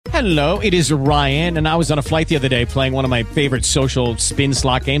Hello, it is Ryan, and I was on a flight the other day playing one of my favorite social spin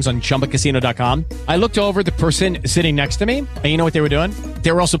slot games on ChumbaCasino.com. I looked over at the person sitting next to me, and you know what they were doing?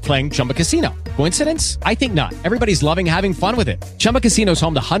 They were also playing Chumba Casino. Coincidence? I think not. Everybody's loving having fun with it. Chumba Casino is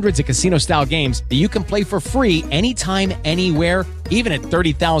home to hundreds of casino-style games that you can play for free anytime, anywhere, even at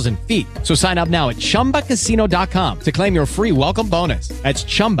 30,000 feet. So sign up now at ChumbaCasino.com to claim your free welcome bonus. That's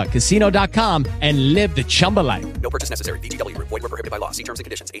ChumbaCasino.com and live the Chumba life. No purchase necessary. VGW. Void where prohibited by law. See terms and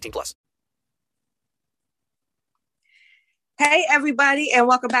conditions. 18+. Hey, everybody, and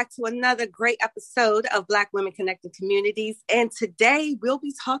welcome back to another great episode of Black Women Connecting Communities. And today we'll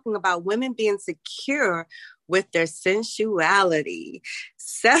be talking about women being secure with their sensuality.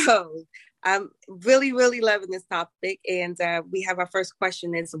 So I'm really, really loving this topic. And we have our first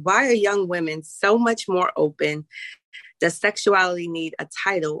question is, why are young women so much more open? Does sexuality need a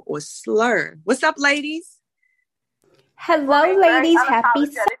title or slur? What's up, ladies? Hello, ladies. Happy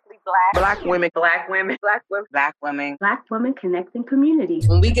Black women connecting communities.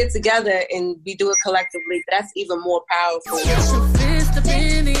 When we get together and we do it collectively, that's even more powerful.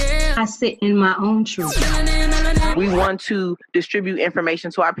 I sit in my own truth. We want to distribute information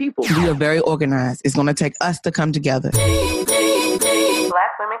to our people. We are very organized. It's going to take us to come together. Black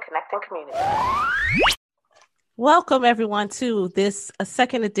women connecting communities. Welcome, everyone, to this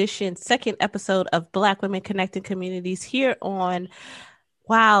second episode of Black Women Connecting Communities here on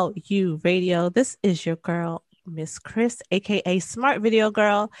Wow You Radio. This is your girl, Miss Chris, aka Smart Video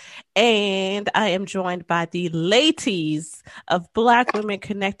Girl, and I am joined by the ladies of Black Women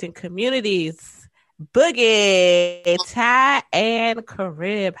Connecting Communities, Boogie, Ty, and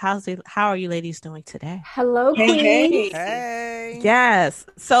Carib. How are you ladies doing today? Hello, Queen. Hey. Yes.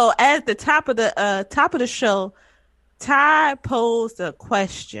 So at the top of the show, Ty posed a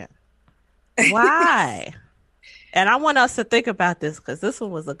question. Why? And I want us to think about this because this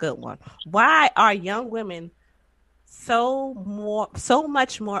one was a good one. Why are young women so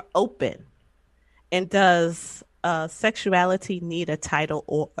much more open? And does sexuality need a title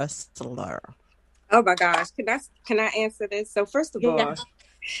or a slur? Oh my gosh, can I answer this? So first of all,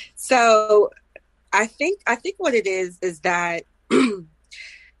 so I think what it is that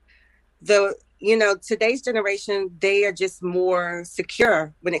today's generation, they are just more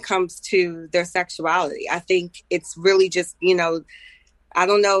secure when it comes to their sexuality. I think it's really just, I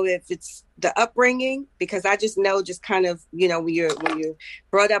don't know if it's the upbringing, because I just know just kind of, when you're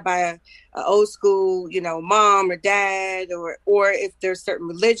brought up by a old school, mom or dad, or if there's certain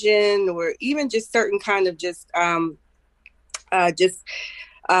religion or even just certain kind of just kind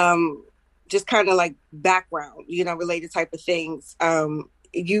of like background, related type of things.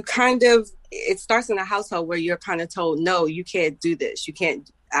 It starts in a household where you're kind of told, no, you can't do this. You can't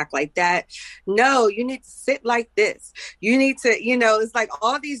act like that. No, you need to sit like this. You need to, it's like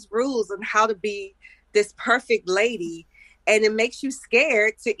all these rules on how to be this perfect lady. And it makes you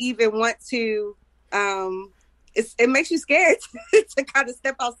scared to even want to, it makes you scared to kind of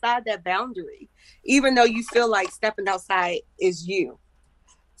step outside that boundary, even though you feel like stepping outside is you.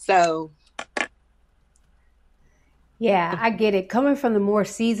 So. Yeah, I get it. Coming from the more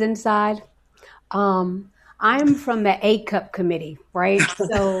seasoned side, I'm from the A Cup committee, right?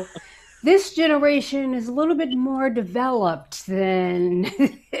 So this generation is a little bit more developed than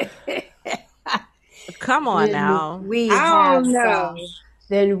Come on now. We have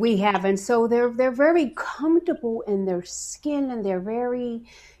than we have. And so they're very comfortable in their skin, and they're very,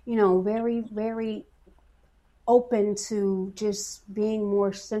 very, very open to just being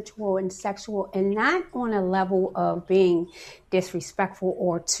more sensual and sexual, and not on a level of being disrespectful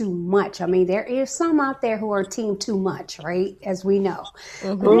or too much. I mean, there is some out there who are team too much, right? As we know.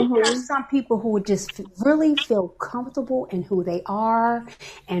 Mm-hmm. But there are some people who just really feel comfortable in who they are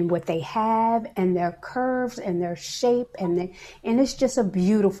and what they have and their curves and their shape, and it's just a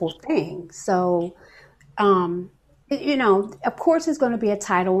beautiful thing. So, of course, it's going to be a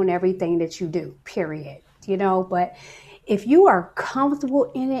title in everything that you do, period. But if you are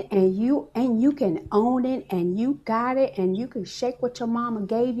comfortable in it and you can own it and you got it and you can shake what your mama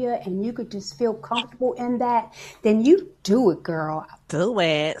gave you and you could just feel comfortable in that, then you do it, girl. Do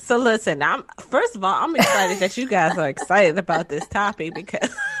it. So listen, I'm excited that you guys are excited about this topic because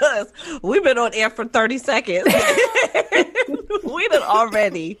we've been on air for 30 seconds. We done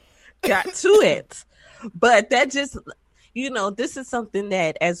already got to it. But that just, this is something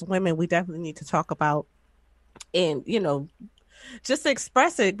that as women, we definitely need to talk about. And, just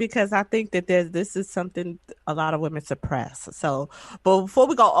express it, because I think that this is something a lot of women suppress. So, but before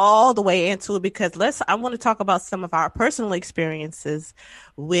we go all the way into it, because I want to talk about some of our personal experiences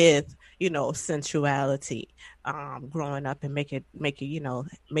with, sensuality, growing up and make it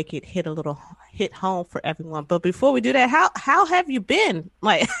hit home for everyone. But before we do that, how have you been?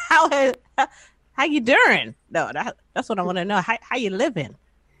 Like how you doing? No, that's what I want to know. How you living?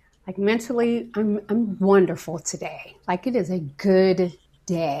 Like mentally, I'm wonderful today. Like it is a good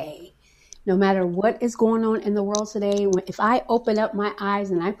day. No matter what is going on in the world today, if I open up my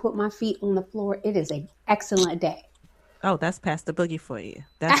eyes and I put my feet on the floor, it is an excellent day. Oh, that's Pastor Boogie for you.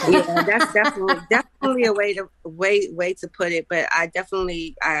 That's definitely a way to put it. But I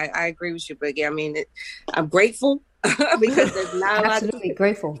agree with you, Boogie. I mean, I'm grateful because there's not a lot of people,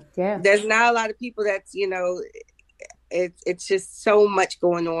 grateful. Yeah, there's not a lot of people that's it's just so much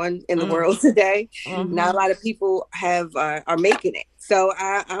going on in the world today. Mm-hmm. Not a lot of people are making it. So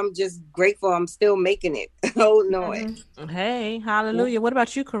I'm just grateful I'm still making it. Oh, no. Mm-hmm. Hey, hallelujah. What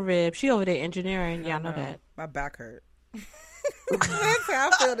about you, Carib? She over there engineering. Y'all know that. My back hurt. That's how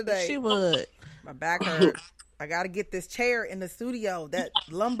I feel today. She would. My back hurt. I got to get this chair in the studio, that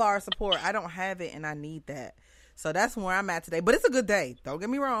lumbar support. I don't have it, and I need that. So that's where I'm at today. But it's a good day. Don't get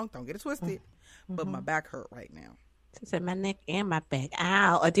me wrong. Don't get it twisted. Mm-hmm. But my back hurt right now. She said my neck and my back.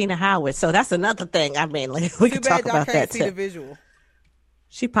 Ow, Adina Howard. So that's another thing. I mean, like, we can talk about that too. Too bad y'all can't see the visual.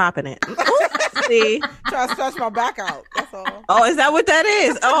 She popping it. See, trying to stretch my back out. That's all. Oh, is that what that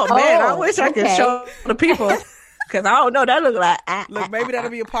is? Oh man, I wish I could show the people because I don't know. That look like look. Maybe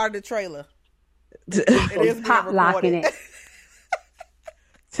that'll be a part of the trailer. It is pop locking it.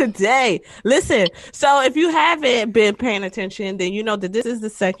 Today, listen, so if you haven't been paying attention, then you know that this is the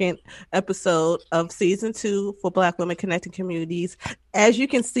second episode of season 2 for Black Women Connecting Communities. As you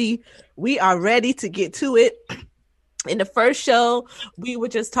can see, we are ready to get to it. In the first show, we were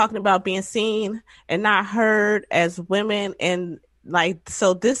just talking about being seen and not heard as women. And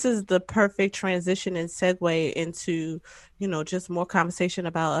so this is the perfect transition and segue into, just more conversation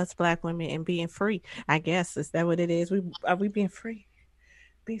about us Black women and being free. I guess, is that what it is? Are we being free?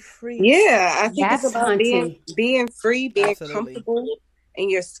 Be free. Yeah, I think it's about being free, being comfortable in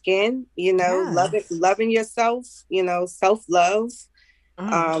your skin, loving yourself, self-love,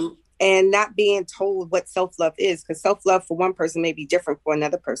 and not being told what self-love is, because self-love for one person may be different for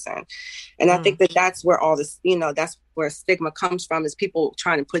another person. And I think that's where all this, that's where stigma comes from, is people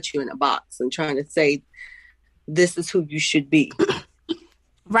trying to put you in a box and trying to say, this is who you should be.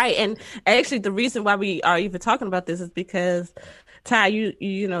 Right. And actually the reason why we are even talking about this is because Ty,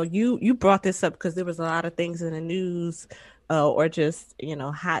 you brought this up because there was a lot of things in the news or just,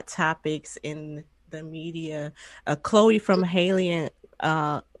 hot topics in the media. Chloe from Haley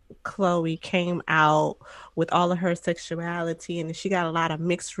and Chloe came out with all of her sexuality, and she got a lot of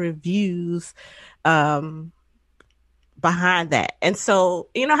mixed reviews behind that. And so,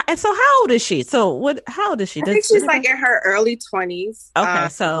 how old is she? How old is she? I think she's like in her early 20s. Okay,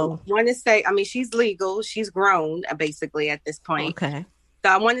 so I want to say, she's legal. She's grown, basically, at this point. Okay.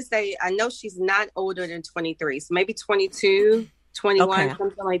 So I want to say, I know she's not older than 23. So maybe 22, 21,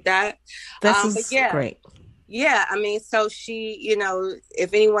 something like that. That's great. Yeah, so she,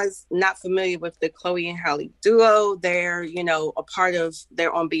 if anyone's not familiar with the Chloe and Halle duo, they're,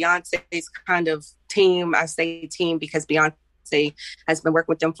 they're on Beyonce's kind of team. I say team because Beyonce has been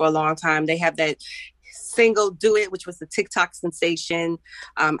working with them for a long time. They have that single Do It, which was the TikTok sensation.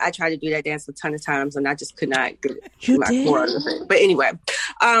 I tried to do that dance a ton of times and I just could not get my core out of it. But anyway,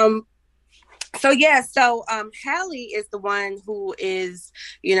 so Halle is the one who is,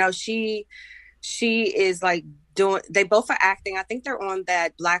 she is like they both are acting. I think they're on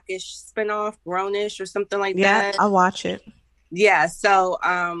that Blackish spinoff, Grownish or something like that. Yeah, I'll watch it. Yeah. So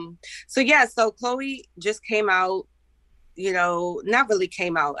Chloe just came out, not really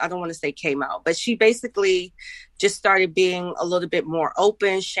came out. I don't want to say came out, but she basically just started being a little bit more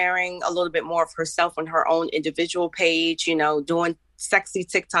open, sharing a little bit more of herself on her own individual page, doing sexy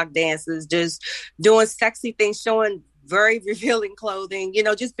TikTok dances, just doing sexy things, showing very revealing clothing,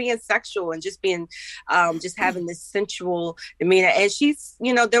 just being sexual and just being, just having this sensual demeanor. And she's,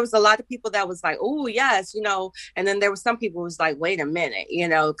 there was a lot of people that was like, oh yes, and then there were some people who was like, wait a minute,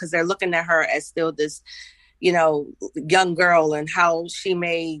 because they're looking at her as still this, young girl and how she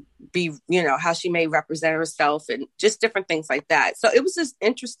may be, how she may represent herself and just different things like that. So it was just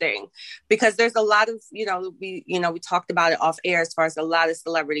interesting because there's a lot of, we talked about it off air as far as a lot of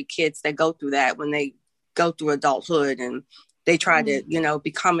celebrity kids that go through that when they go through adulthood and they try to,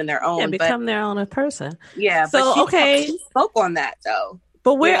 become their own. Yeah, become their own person. Yeah. So, she spoke on that though.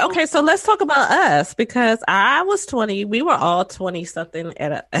 But okay, so let's talk about us because I was 20. We were all 20 something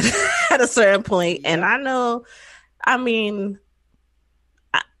at a certain point. And I know,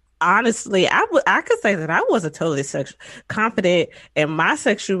 honestly, I could say that I wasn't totally confident in my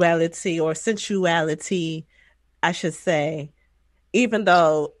sexuality or sensuality I should say, even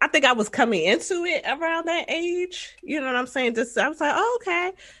though I think I was coming into it around that age, you know what I'm saying? Just I was like, oh,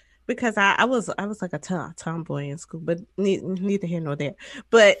 okay, because I was like a tomboy in school, but neither here nor there.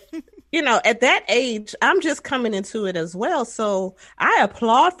 But you know, at that age, I'm just coming into it as well. So I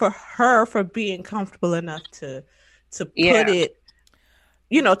applaud for her for being comfortable enough to put it,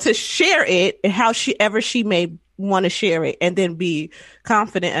 you know, to share it and how she may want to share it, and then be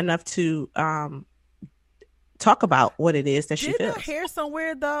confident enough to talk about what it is that she feels. Did I hear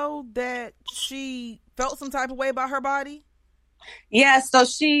somewhere though that she felt some type of way about her body? Yeah, so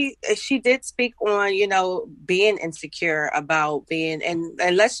she did speak on, you know, being insecure about being, and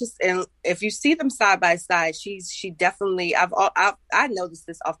let's just, and if you see them side by side, she definitely, I noticed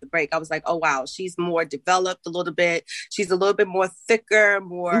this off the break. I was like, oh wow, she's more developed a little bit. She's a little bit more thicker,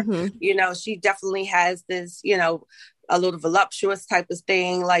 more, you know, she definitely has this, you know, a little voluptuous type of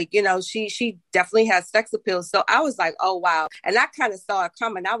thing. Like, you know, she definitely has sex appeal. So I was like, oh wow. And I kind of saw it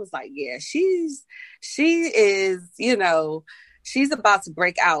coming. I was like, yeah, she is, you know, she's about to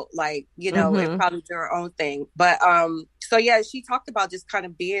break out, like, you know, and probably do her own thing. But so yeah, she talked about just kind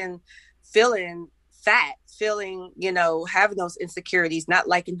of feeling fat, feeling, you know, having those insecurities, not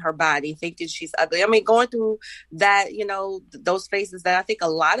liking her body, thinking she's ugly. I mean, going through that, you know, those phases that I think a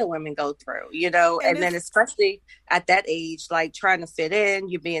lot of women go through, you know, and then especially at that age, like trying to fit in,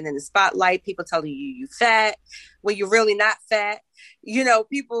 you being in the spotlight, people telling you fat when you're really not fat, you know,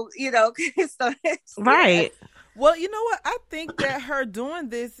 people, you know, so, right. Yeah. Well, you know what? I think that her doing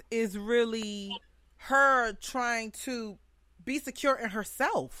this is really her trying to be secure in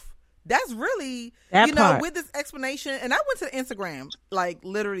herself. That's really, that you know, part. With this explanation. And I went to the Instagram, like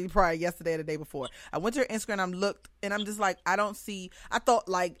literally probably yesterday or the day before. I went to her Instagram, I looked, and I'm just like, I thought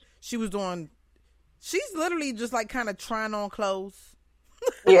like she's literally just like kind of trying on clothes.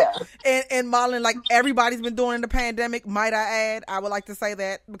 Yeah. and modeling like everybody's been doing in the pandemic, might I add. I would like to say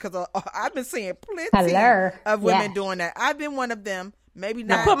that because I've been seeing plenty of women doing that. I've been one of them. Maybe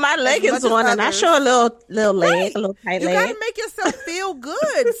not. I put my leggings on and I show a little leg, a little tight leg. You gotta make yourself feel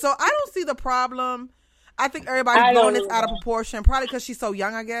good. So I don't see the problem. I think everybody's blowing this out of proportion, probably because she's so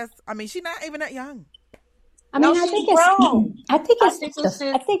young, I guess. I mean, she's not even that young. I mean, I think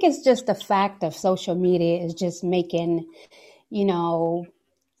it's just the fact of social media is just making, you know,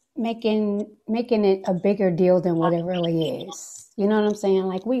 making it a bigger deal than what it really is. You know what I'm saying?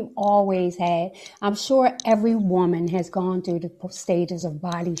 Like we've always had, I'm sure every woman has gone through the stages of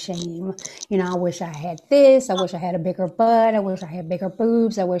body shame. You know, I wish I had this. I wish I had a bigger butt. I wish I had bigger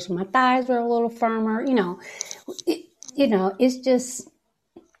boobs. I wish my thighs were a little firmer. You know, it's just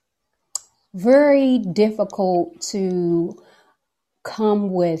very difficult to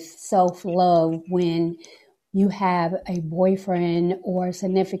come with self-love when you have a boyfriend or a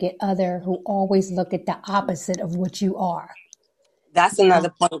significant other who always look at the opposite of what you are. That's another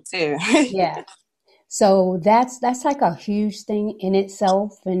point too. Yeah. So that's like a huge thing in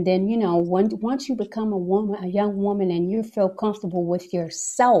itself. And then, you know, once you become a young woman and you feel comfortable with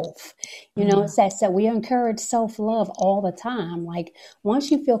yourself, you know, it's that we encourage self-love all the time. Like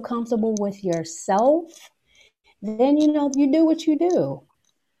once you feel comfortable with yourself, then, you know, you do what you do.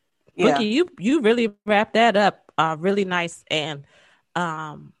 Yeah. Bookie, you really wrapped that up really nice. And,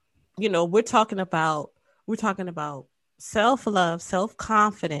 you know, we're talking about self-love,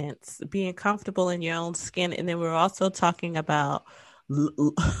 self-confidence, being comfortable in your own skin. And then we're also talking about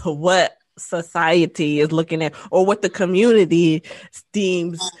what society is looking at or what the community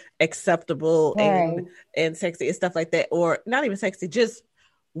deems acceptable and sexy and stuff like that. Or not even sexy, just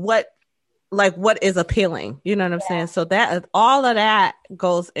what is appealing, you know what I'm saying? So that all of that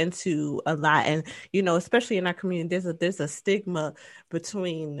goes into a lot. And, you know, especially in our community, there's a stigma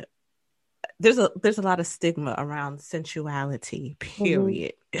between there's a lot of stigma around sensuality,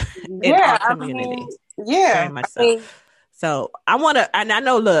 period, in our community. Very much so. So I want to, and I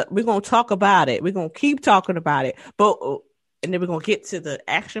know, look, we're going to talk about it. We're going to keep talking about it, and then we're going to get to the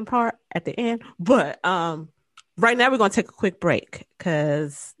action part at the end. But right now we're going to take a quick break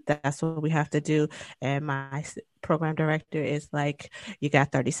because that's what we have to do. And my program director is like, you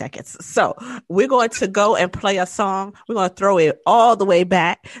got 30 seconds. So we're going to go and play a song. We're going to throw it all the way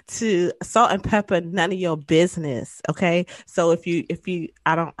back to Salt and Pepper, None of Your Business. Okay. So I'm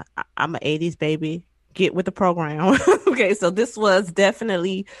an 80s baby. Get with the program. Okay. So this was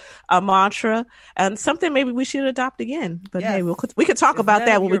definitely a mantra and something maybe we should adopt again. But hey, we could talk about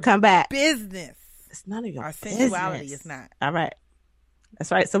that when we come back. Business. It's none of your Our sensuality is not. All right.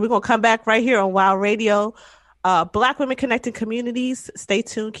 That's right. So we're going to come back right here on Wild Radio. Black Women Connecting Communities. Stay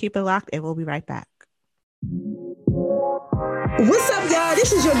tuned. Keep it locked. And we'll be right back. What's up, y'all?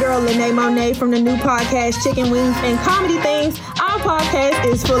 This is your girl, Lene Monet from the new podcast, Chicken Wings and Comedy Things. Our podcast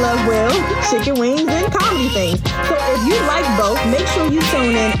is full of, well, chicken wings and comedy things. So if you like both, make sure you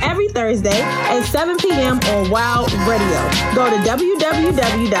tune in every Thursday at 7 p.m. on Wow Radio. Go to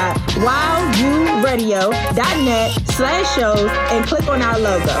www.wowuradio.net/shows and click on our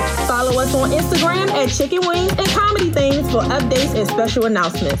logo. Follow us on Instagram at Chicken Wings and Comedy Things for updates and special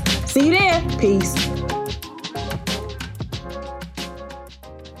announcements. See you there. Peace.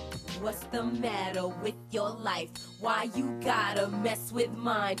 What's the matter with your life? Why you gotta mess with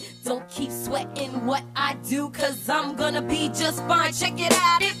mine? Don't keep sweating what I do, cause I'm gonna be just fine. Check it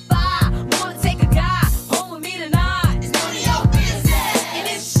out. If I wanna take a guy home with me tonight, it's none of your business. And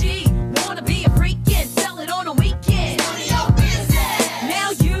if she wanna be a freak and sell it on a weekend, it's none of your business. Now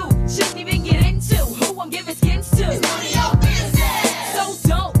you shouldn't even get into who I'm giving skins to, it's none of your business. So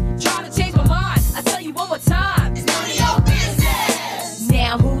don't try to change my mind. I tell you one more time, it's none of your business.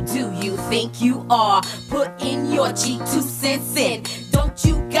 Now who do you think you are? Put in your G2 cents in. Don't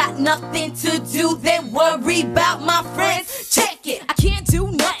you got nothing to do? Then worry about my friends. Check it. I can't do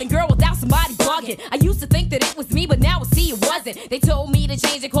nothing, girl, without somebody bugging. I used to think that it was me, but now I see it wasn't. They told me to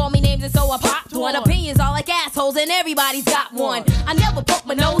change and call me names, and so I popped one. Opinions all like assholes, and everybody's got one. I never poke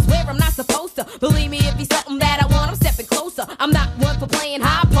my nose where I'm not supposed to. Believe me, if it's something that I want, I'm stepping closer. I'm not one for playing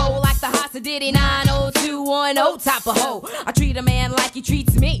high pole like the Hasa Diddy 90210 type of hoe. I treat a man like he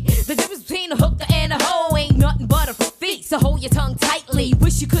treats me. The difference between a hooker and a hoe ain't nothing but a feet. So hold your tongue tightly.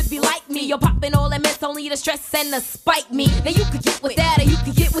 Wish you could be like me. You're popping all that mess only to stress and to spite me. Now you could get with that or you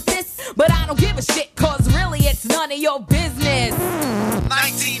could get with this, but I don't give a shit, cause really it's none of your business.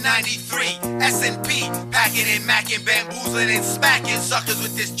 1993, S&P, packing and macking, bamboozling and smacking suckers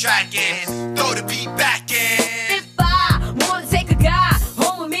with this track and throw the beat back in. If I wanna take a guy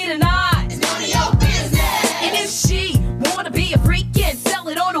home with me tonight, it's none of your business. And if she wanna be a freak and sell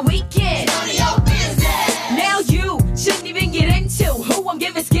it on a weekend, it's none of your business. Now you shouldn't even get into who I'm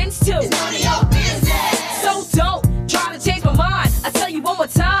giving skins to, it's none of your business. So don't try to change my mind. I tell you one more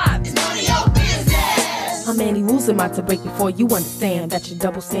time, it's none of your business. How many rules am I to break before you understand that your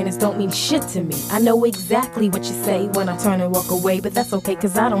double standards don't mean shit to me? I know exactly what you say when I turn and walk away, but that's okay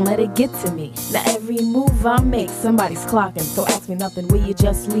cause I don't let it get to me. Now every move I make, somebody's clocking, so ask me nothing, will you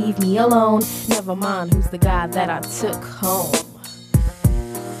just leave me alone? Never mind who's the guy that I took home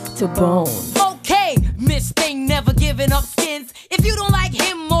to bone. Okay, Miss Thing never giving up skins. If you don't like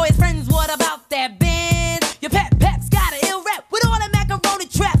him or his friends, what about that Benz? Your Pep's got an ill rap with all that macaroni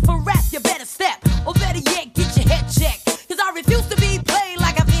trap for rap. You better step, or better yet, get your head checked. Cause I refuse to be played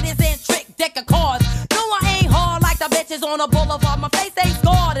like a innocent trick deck of cards. No, I ain't hard like the bitches on a boulevard. My face ain't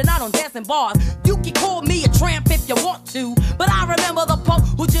scarred and I don't dance in bars. You can call me a tramp if you want to, but I remember the punk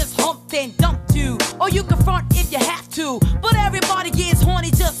who just humped and dumped you. Or you can front if you have to, but everybody gets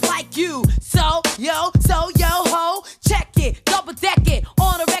horny just like you. So yo ho, check it, double deck it,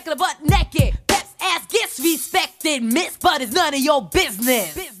 on a record butt naked. Pep's ass gets respected, miss, but it's none of your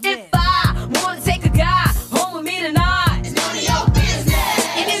business. If I wanna take a guy home with me tonight, it's none of your business.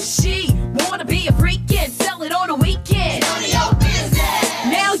 And if she wanna be a freak and sell it on a weekend, it's none of your business.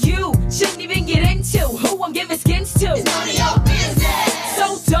 Now you shouldn't even get into who I'm giving skins to, it's none of your business.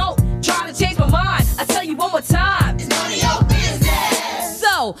 So don't try to change my mind. I tell you one more time, it's none of your business.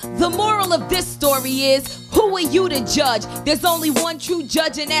 So the moral of this story is, who are you to judge? There's only one true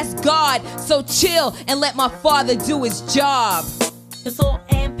judge, and that's God. So chill and let my father do his job. The salt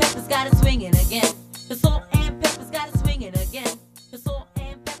and peppers got it swinging again. The salt and peppers got it swinging again. The salt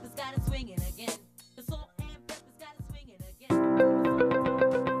and peppers got it swinging again. The salt and peppers got it swinging again.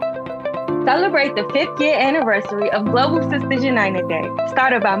 Celebrate the 5th year anniversary of Global Sisters United Day,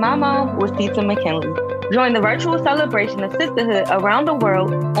 started by my mom, Wasita McKinley. Join the virtual celebration of sisterhood around the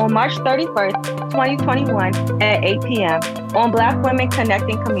world on March 31st, 2021 at 8 p.m. on Black Women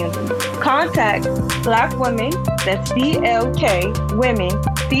Connecting Community. Contact Black Women, that's BLK Women,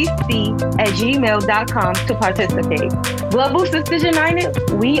 CC at gmail.com to participate. Global Sisters United,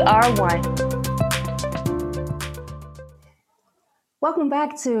 we are one. Welcome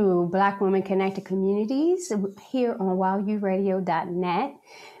back to Black Women Connected Communities here on wowuradio.net.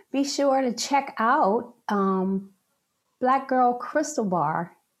 Be sure to check out Black Girl Crystal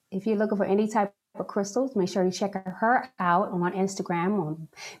Bar. If you're looking for any type of crystals, make sure you check her out on Instagram on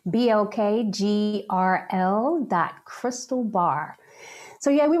blkgrl.crystalbar. So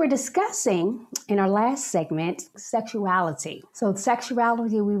yeah, we were discussing in our last segment sexuality. So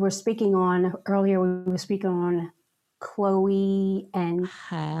sexuality we were speaking on earlier, we were speaking on Chloe and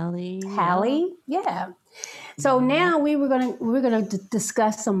Hallie. Yeah. So now we're gonna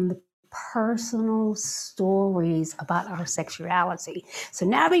discuss some of the personal stories about our sexuality. So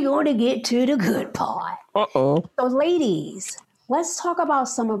now we're going to get to the good part. Uh-oh. So ladies, let's talk about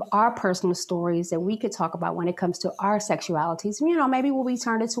some of our personal stories that we could talk about when it comes to our sexualities. You know, maybe when we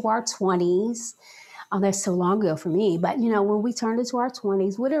turn into our 20s. That's so long ago for me. But, you know, when we turn into our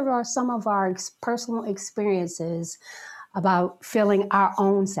 20s, what are some of our personal experiences about feeling our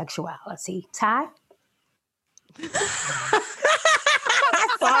own sexuality? Ty? Sorry,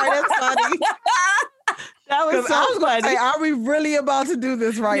 that's funny. That was so I was funny. Say, are we really about to do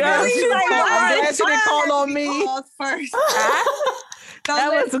this right Yeah, now? we like, I'm glad she didn't call on me. First.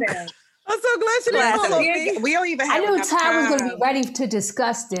 I'm so glad she didn't call on me. We don't even have I knew enough Ty was going to time. be ready to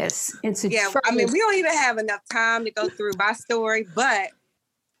discuss this. I mean, we don't even have enough time to go through my story, but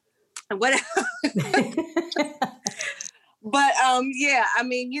what? But yeah, I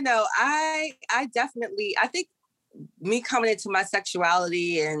mean, you know, I definitely, I think me coming into my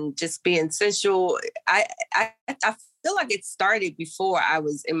sexuality and just being sensual, I feel like it started before I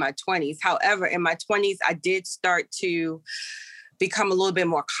was in my 20s. However, in my 20s, I did start to become a little bit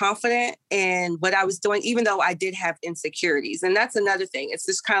more confident in what I was doing, even though I did have insecurities. And that's another thing. It's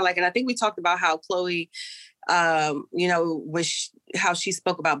just kind of like, and I think we talked about how Chloe, you know, how she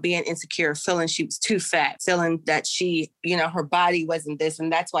spoke about being insecure, feeling she was too fat, feeling that she, you know, her body wasn't this.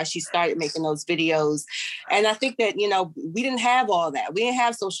 And that's why she started making those videos. And I think that, you know, we didn't have all that. We didn't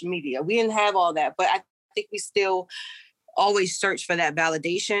have social media. We didn't have all that. But I think we still always search for that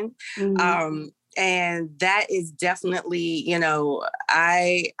validation. Mm-hmm. And that is definitely, you know,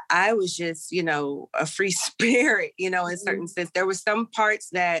 I was just, you know, a free spirit, you know, in certain sense. There were some parts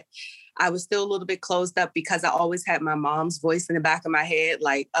that I was still a little bit closed up because I always had my mom's voice in the back of my head,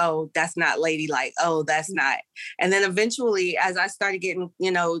 like, oh, that's not ladylike. Oh, that's not. And then eventually, as I started getting,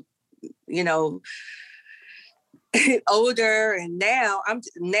 you know, older, and now I'm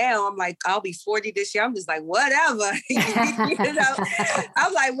like, I'll be 40 this year. I'm just like, whatever. You know,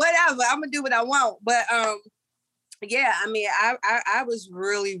 I'm like, whatever. I'm gonna do what I want. But yeah, I mean, I was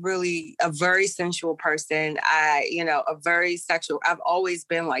really, really a very sensual person. You know, a very sexual. I've always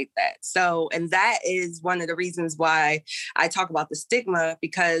been like that. So, and that is one of the reasons why I talk about the stigma,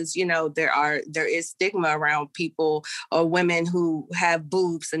 because, you know, there is stigma around people or women who have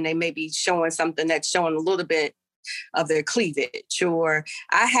boobs and they may be showing something that's showing a little bit of their cleavage. Or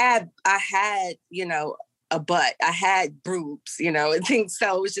I had, you know, a butt. I had boobs, you know, and things.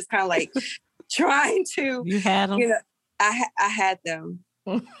 So it was just kind of like trying to, you had them? You know, I had them.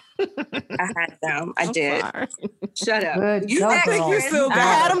 I had them. I did. Sorry. Shut up. Good You job, act like girl. you still got I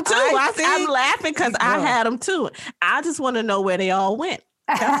had them. them too. I'm laughing because I had them too. I just want to know where they all went.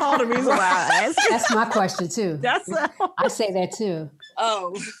 That's all the reason why I asked. That's my question too. I say that too.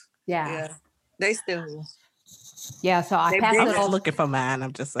 Oh, yeah. They still. Yeah, so I passed it off. Looking for mine.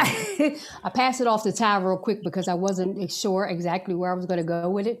 I'm just saying. I passed it off to Ty real quick because I wasn't sure exactly where I was going to go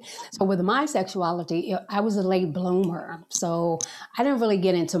with it. So with my sexuality, I was a late bloomer. So I didn't really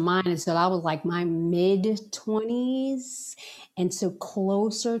get into mine until I was like my mid-20s and so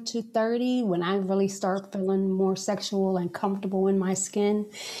closer to 30 when I really start feeling more sexual and comfortable in my skin.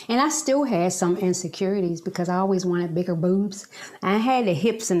 And I still had some insecurities because I always wanted bigger boobs. I had the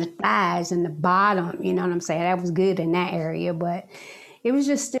hips and the thighs and the bottom, you know what I'm saying? That was good in that area, but it was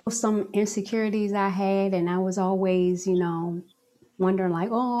just still some insecurities I had. And I was always, you know, wondering like,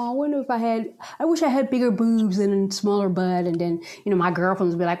 oh, I wish I had bigger boobs and a smaller butt. And then, you know, my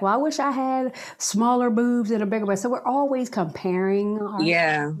girlfriends would be like, well, I wish I had smaller boobs and a bigger butt. So we're always comparing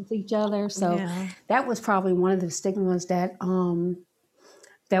ourselves with each other. So that was probably one of the stigmas that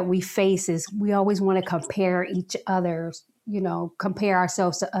we face is we always want to compare each other's, you know, compare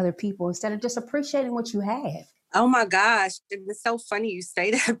ourselves to other people instead of just appreciating what you have. Oh my gosh, it's so funny you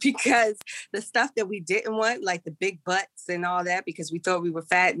say that because the stuff that we didn't want, like the big butts and all that, because we thought we were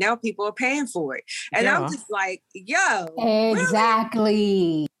fat, now people are paying for it. And I'm just like, yo. Exactly.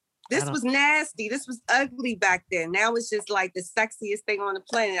 Really? This was nasty. This was ugly back then. Now it's just like the sexiest thing on the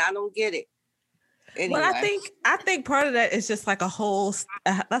planet. I don't get it. Anyway. Well, I think part of that is just like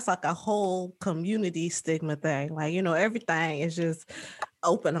that's like a whole community stigma thing. Like, you know, everything is just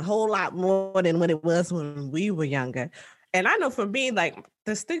open a whole lot more than when it was when we were younger. And I know for me, like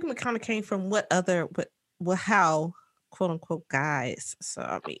the stigma kind of came from how quote unquote guys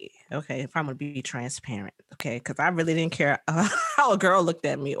saw me. Okay, if I'm gonna be transparent, okay, because I really didn't care how a girl looked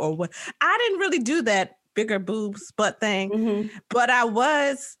at me or what. I didn't really do that bigger boobs butt thing, but I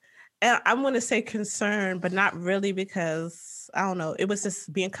was. And I'm going to say concerned, but not really because, I don't know, it was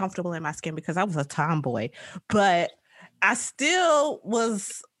just being comfortable in my skin because I was a tomboy. But I still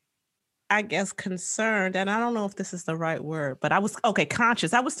was, I guess, concerned, and I don't know if this is the right word, but I was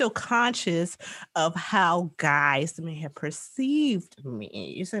conscious. I was still conscious of how guys may have perceived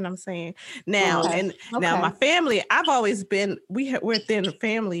me. You see what I'm saying? Now, now my family, I've always been, we're a thin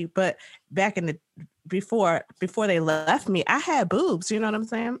family, but back in the before they left me, I had boobs. You know what I'm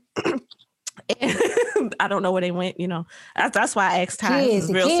saying? And I don't know where they went. You know, that's why I asked Ty. The kids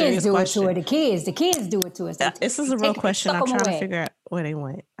do it to her. The kids do it to us. This is a real question. I'm trying to figure out where they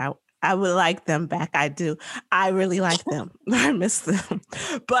went. I would like them back. I do. I really like them. I miss them.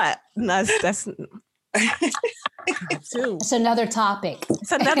 But that's It's another topic.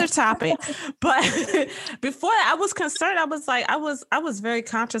 It's another topic. But before I was concerned, I was very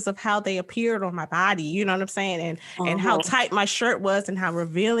conscious of how they appeared on my body. You know what I'm saying? And how tight my shirt was and how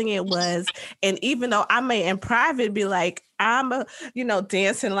revealing it was. And even though I may in private be like, I'm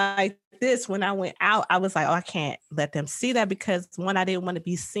dancing like this, when I went out, I was like, I can't let them see that, because one, I didn't want to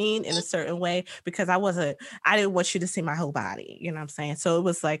be seen in a certain way, because I didn't want you to see my whole body. You know what I'm saying? So it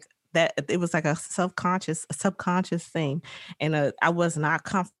was like that. It was like a subconscious thing. And I was not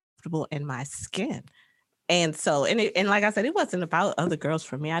comfortable in my skin. And so, and like I said, it wasn't about other girls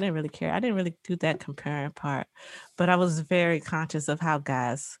for me. I didn't really care. I didn't really do that comparing part, but I was very conscious of how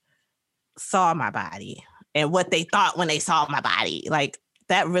guys saw my body and what they thought when they saw my body. Like,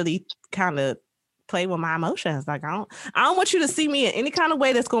 that really kind of played with my emotions. Like, I don't want you to see me in any kind of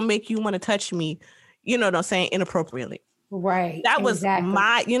way that's going to make you want to touch me, you know what I'm saying, inappropriately. Right. That was that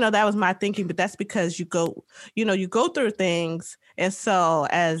was my thinking, but that's because you go through things. And so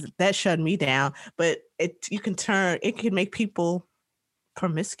as that shut me down, but it can make people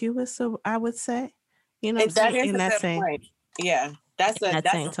promiscuous. So I would say, you know, that is a good point. Yeah, that's a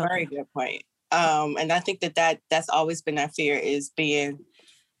very good point. And I think that's always been that fear, is being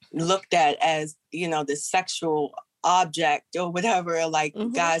looked at as, you know, the sexual object or whatever. Like,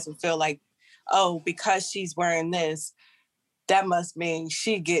 guys would feel like, oh, because she's wearing this, that must mean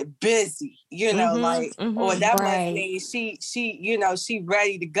she get busy, you know, or that must mean she, you know, she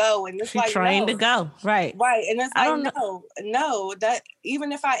ready to go. And it's like, trained to go. Right. Right. And it's like, no, that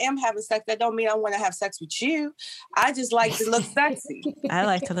even if I am having sex, that don't mean I want to have sex with you. I just like to look sexy. I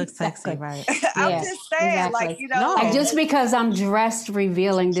like to look sexy. Right. I'm just saying, like, you know. Like, just because I'm dressed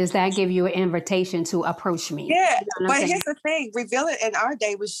revealing, does that give you an invitation to approach me? Yeah. You know, but here's the thing. Revealing in our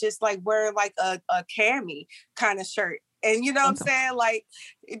day was just like wearing like a cami kind of shirt. And you know what I'm saying? Like,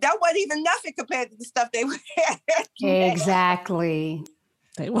 that wasn't even nothing compared to the stuff they wear. Exactly.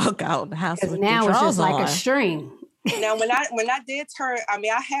 They walk out the house with now it's just like a string. Now, when I did turn, I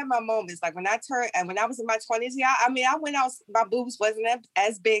mean, I had my moments. Like, when I turned, and when I was in my 20s, yeah, I mean, I went out, my boobs wasn't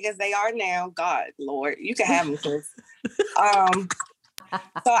as big as they are now. God, Lord, you can have them, kids.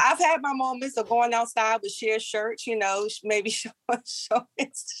 So I've had my moments of going outside with sheer shirts, you know, maybe show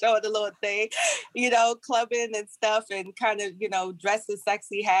the little thing, you know, clubbing and stuff, and kind of, you know, dressing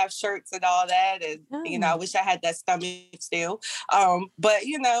sexy, half shirts and all that. And, you know, I wish I had that stomach still. But,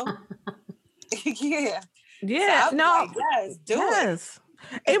 you know, yeah. Yeah, so no. Like, yes, do it.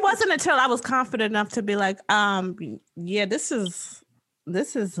 It wasn't until I was confident enough to be like, yeah, this is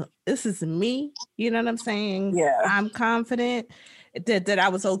me. You know what I'm saying? Yeah. I'm confident that I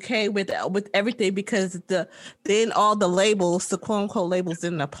was okay with everything, because then all the labels, the quote unquote labels,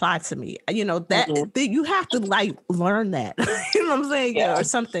 didn't apply to me. You know, that you have to like learn that. You know what I'm saying? Yeah. Or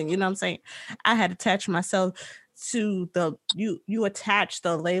something. You know what I'm saying? I had attached myself to you attach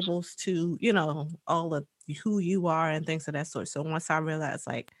the labels to, you know, all of who you are and things of that sort. So once I realized,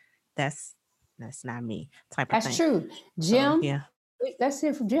 like, that's not me type of thing. That's true. Jim, yeah. Let's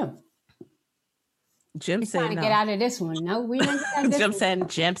hear from Jim. Jim said trying to get out of this one. No, we don't get out of this one.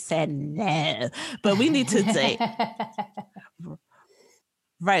 Jim said no. But we need to say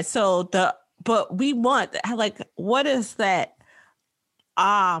right. So but we want, like, what is that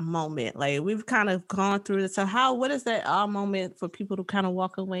moment? Like, we've kind of gone through this. So what is that moment for people to kind of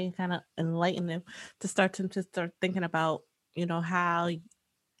walk away and kind of enlighten them to start thinking about, you know, how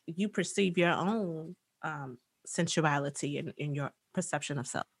you perceive your own sensuality and your perception of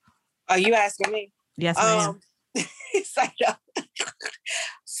self? Are you asking me? Yes, ma'am.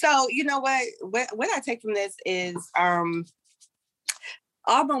 So, you know what I take from this is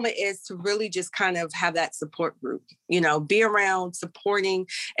our moment is to really just kind of have that support group, you know, be around, supporting.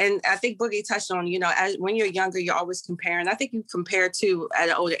 And I think Boogie touched on, you know, when you're younger, you're always comparing. I think you compare too at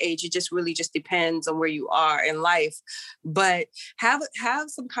an older age. It just really just depends on where you are in life. But have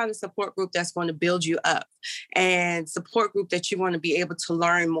some kind of support group that's going to build you up, and support group that you want to be able to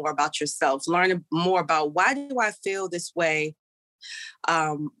learn more about yourself, learn more about, why do I feel this way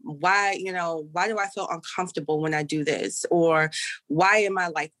Why do I feel uncomfortable when I do this? Or why am I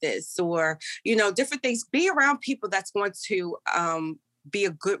like this? Or, different things. Be around people that's going to be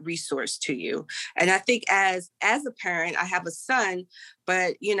a good resource to you. And I think as a parent, I have a son,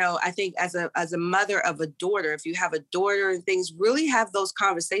 but I think as a mother of a daughter, if you have a daughter and things, really have those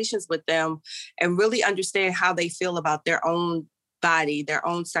conversations with them and really understand how they feel about their own body, their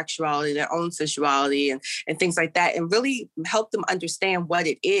own sexuality, their own sensuality, and things like that, and really help them understand what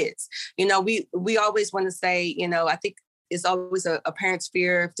it is. We always want to say, I think it's always a parent's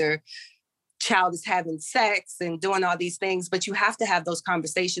fear if their child is having sex and doing all these things, but you have to have those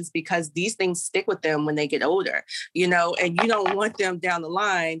conversations because these things stick with them when they get older, and you don't want them down the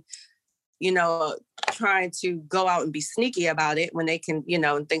line, trying to go out and be sneaky about it when they can,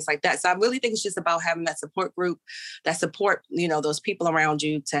 and things like that. So I really think it's just about having that support group, that support, those people around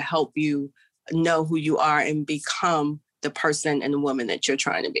you to help you know who you are and become the person and the woman that you're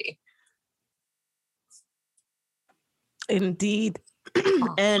trying to be. Indeed.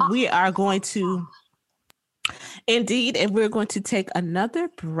 And we're going to take another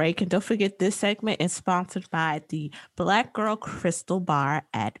break. And don't forget, this segment is sponsored by the Black Girl Crystal Bar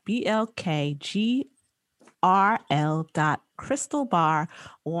at blkgrl.crystalbar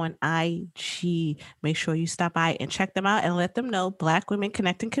on IG. Make sure you stop by and check them out and let them know Black Women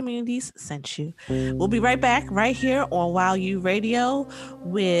Connecting Communities sent you. We'll be right back right here on While You Radio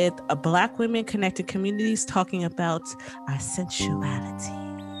with Black Women Connecting Communities talking about our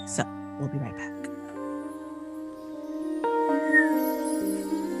sensuality. So we'll be right back.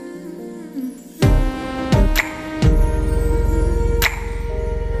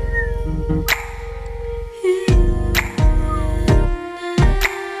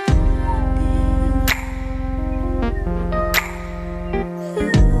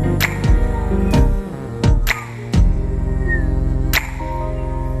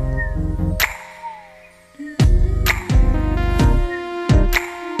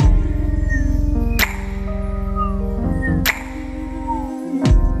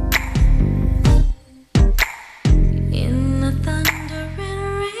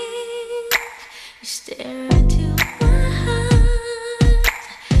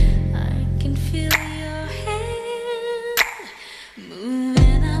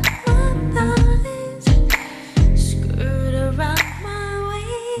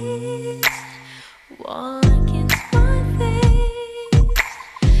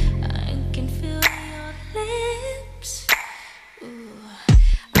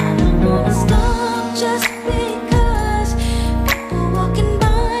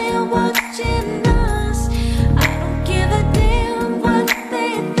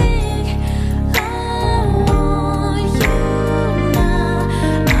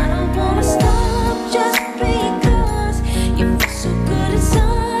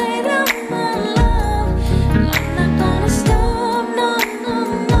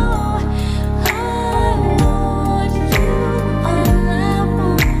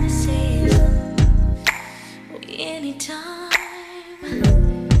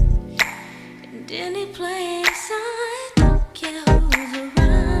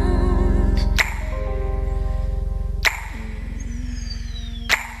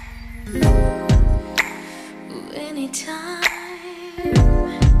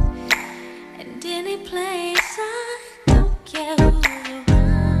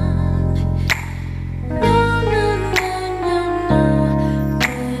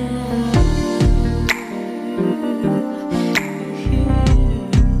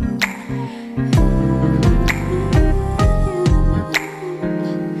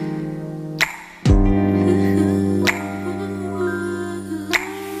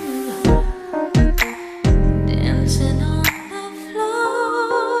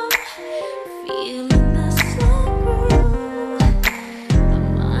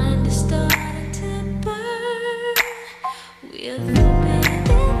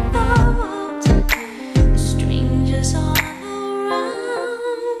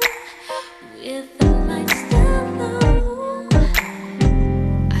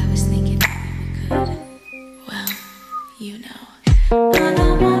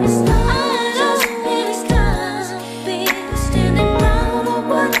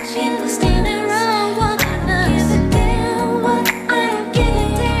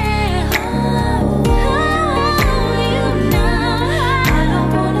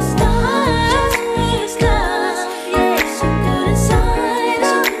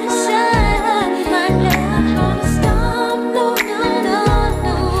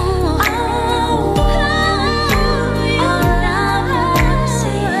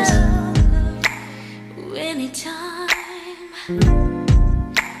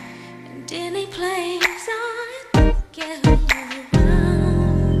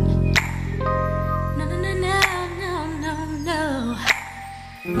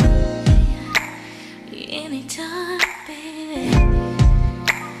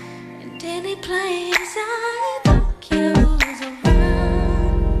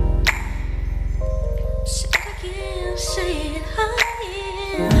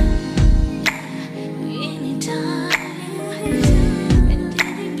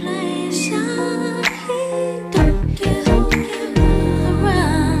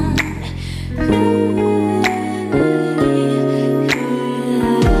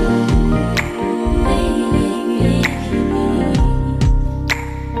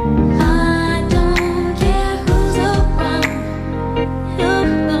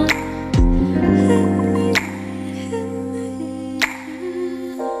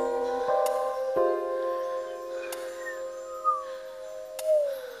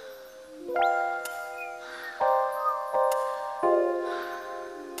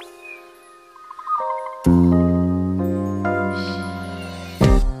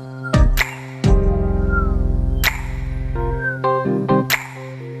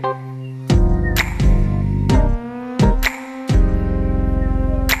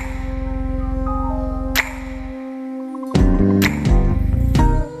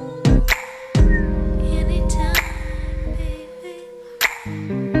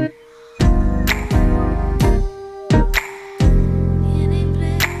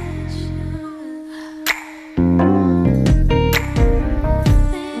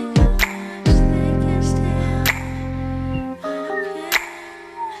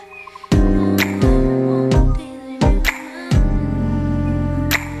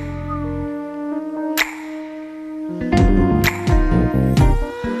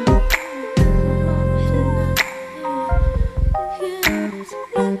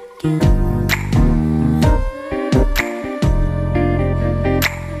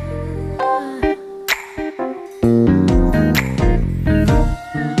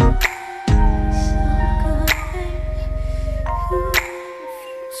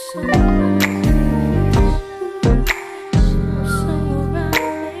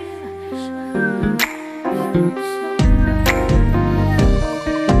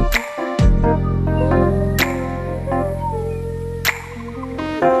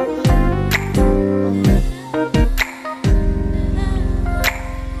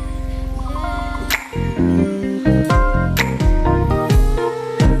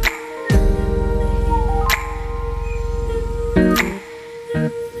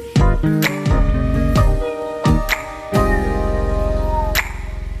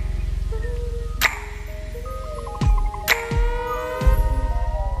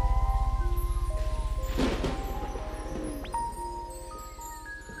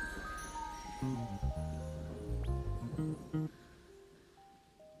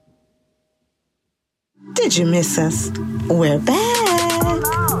 Did you miss us? We're back.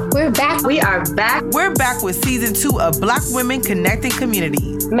 We're back. We are back. We're back with season 2 of Black Women Connecting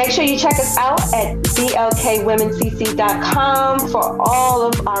Communities. Make sure you check us out at blkwomencc.com for all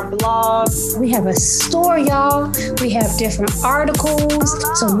of our blogs. We have a store, y'all. We have different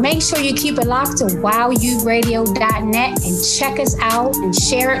articles. So make sure you keep it locked to wowuradio.net and check us out and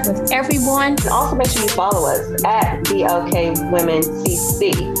share it with everyone. And also make sure you follow us at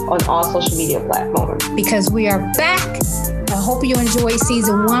blkwomencc on all social media platforms. Because we are back. I hope you enjoyed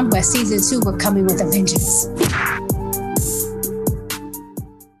season 1, but season 2, we're coming with a vengeance.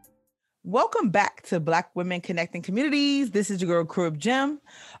 Welcome back to Black Women Connecting Communities. This is your girl, Crib Jim.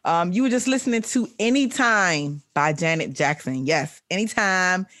 You were just listening to Anytime by Janet Jackson. Yes,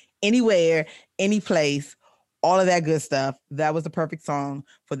 anytime, anywhere, any place, all of that good stuff. That was the perfect song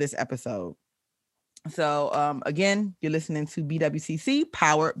for this episode. So, again, you're listening to BWCC,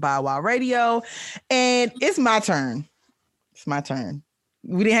 powered by WOW Radio. And it's my turn. It's my turn.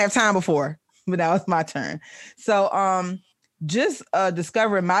 We didn't have time before, but that was my turn. So, just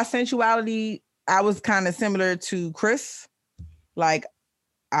discovering my sensuality, I was kind of similar to Chris. Like,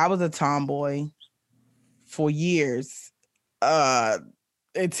 I was a tomboy for years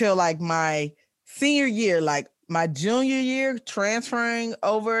until like my senior year, like my junior year, transferring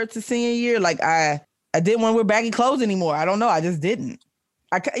over to senior year. Like, I didn't want to wear baggy clothes anymore. I don't know. I just didn't.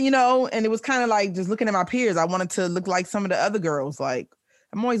 And it was kind of like just looking at my peers. I wanted to look like some of the other girls. Like,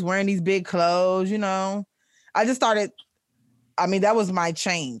 I'm always wearing these big clothes, I just started. That was my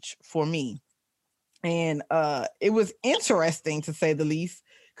change for me. And it was interesting to say the least,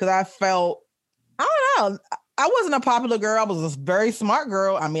 because I felt, I don't know, I wasn't a popular girl. I was a very smart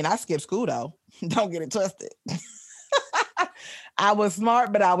girl. I skipped school though. Don't get it twisted. I was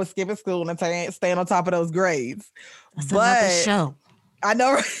smart, but I was skipping school and staying on top of those grades. That's another show. I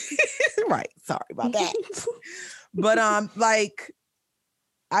know, right? Sorry about that. But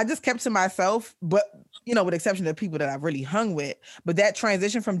I just kept to myself, but with the exception of the people that I've really hung with. But that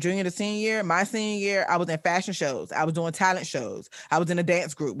transition from junior to senior year, my senior year, I was in fashion shows. I was doing talent shows. I was in a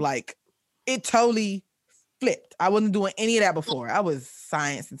dance group. Like, it totally flipped. I wasn't doing any of that before. I was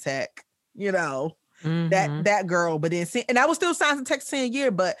science and tech, that girl. But then, and I was still science and tech senior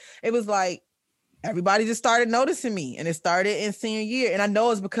year, but it was like everybody just started noticing me, and it started in senior year. And I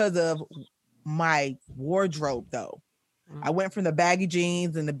know it's because of my wardrobe, though. I went from the baggy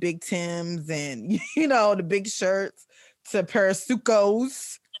jeans and the big Tims and, the big shirts to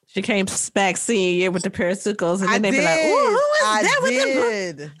Parasucos. She came back senior year with the Parasucos, and then they be like, "Ooh, who is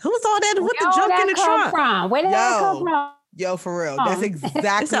that? Who's all that with the junk in the trunk? Where did that come from? Yo, for real. That's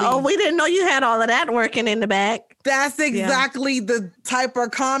exactly. So, we didn't know you had all of that working in the back. That's exactly the type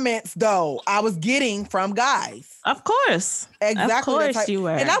of comments, though, I was getting from guys. Of course. Exactly. Of course you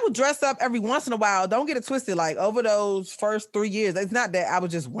were. And I would dress up every once in a while. Don't get it twisted. Like, over those first 3 years, it's not that I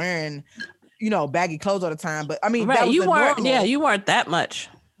was just wearing, baggy clothes all the time. But right, that was you weren't. normal. Yeah, you weren't that much.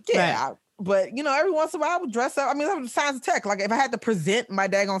 Yeah. Right. But every once in a while I would dress up. I was science and tech. Like, if I had to present my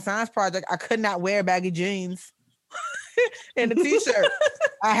daggone science project, I could not wear baggy jeans and a t-shirt.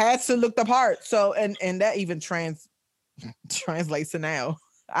 I had to look the part. So, and that even translates to now.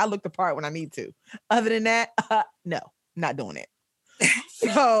 I look the part when I need to. Other than that, no, not doing it.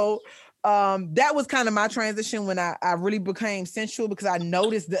 So that was kind of my transition when I really became sensual, because I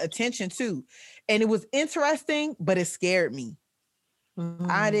noticed the attention too. And it was interesting, but it scared me.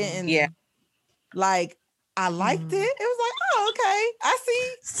 I didn't I liked it. It was like, oh, okay. I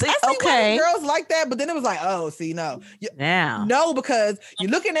see okay. why girls like that. But then it was like, oh, see, no. No, because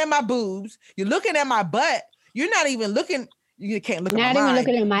you're looking at my boobs, you're looking at my butt, you're not even looking. You can't look at my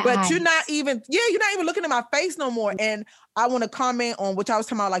looking at my but eyes. you're not even looking at my face no more. And I want to comment on what I was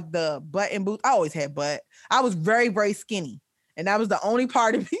talking about, like the butt and boobs. I always had butt. I was very, very skinny. And that was the only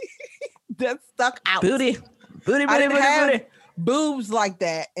part of me that stuck out. Booty. I didn't have boobs like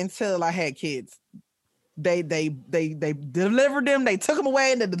that until I had kids. They delivered them, they took them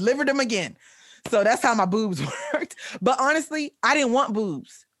away, and they delivered them again. So that's how my boobs worked. But honestly, I didn't want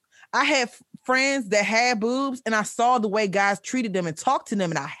boobs. I had friends that had boobs, and I saw the way guys treated them and talked to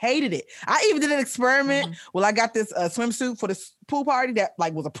them, and I hated it. I even did an experiment. Well, I got this swimsuit for this pool party that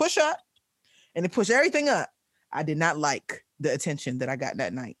like was a push-up, and it pushed everything up. I did not like the attention that I got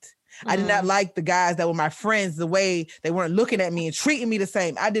that night. I did not like the guys that were my friends, the way they weren't looking at me and treating me the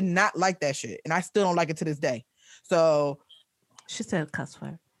same. I did not like that shit. And I still don't like it to this day. So she said a cuss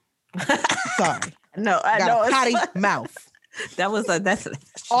word. Sorry. No, I got know. a potty mouth. That's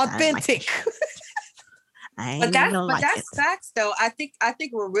authentic. But that's facts though. I think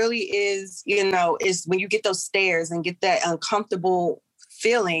what really is, is when you get those stares and get that uncomfortable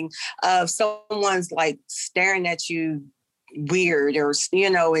feeling of someone's like staring at you weird, or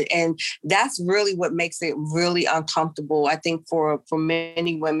and that's really what makes it really uncomfortable, I think, for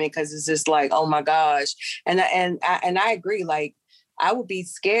many women, because it's just like, oh my gosh. And I agree, like I would be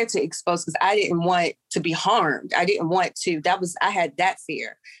scared to expose because I didn't want to be harmed. I didn't want to, I had that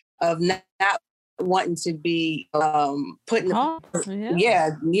fear of not wanting to be put in not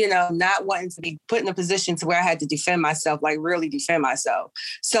wanting to be put in a position to where I had to defend myself, like really defend myself.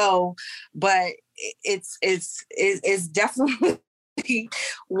 So, but it's definitely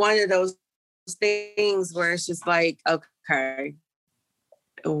one of those things where it's just like, okay,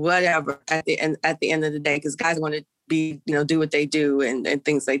 whatever at the end of the day, because guys want to be, do what they do and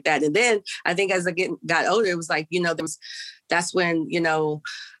things like that. And then I think as I got older, it was like, that's when, when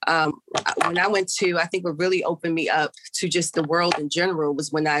I went to, I think what really opened me up to just the world in general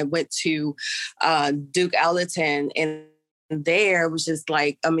was when I went to Duke Ellington, and there was just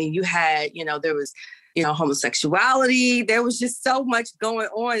like, I mean, you had, there was, homosexuality. There was just so much going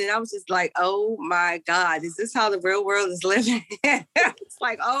on. And I was just like, oh my God, is this how the real world is living? It's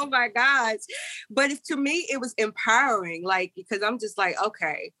like, oh my gosh. But to me, it was empowering, like, because I'm just like,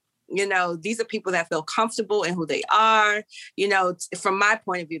 okay, these are people that feel comfortable in who they are. From my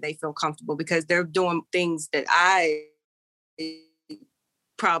point of view, they feel comfortable because they're doing things that I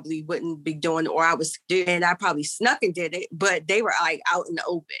probably wouldn't be doing, or I was doing, and I probably snuck and did it, but they were like out in the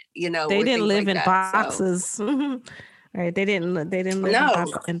open, They didn't live like in boxes. So. Right. They didn't live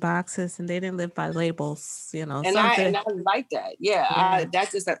in boxes, and they didn't live by labels, And I like that. Yeah. I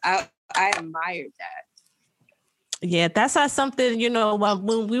admired that. Yeah, that's not something,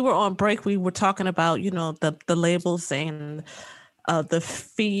 when we were on break, we were talking about, the labels and the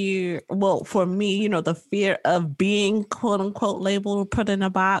fear. Well, for me, the fear of being quote unquote labeled, put in a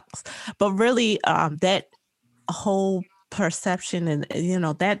box. But really, that whole perception and,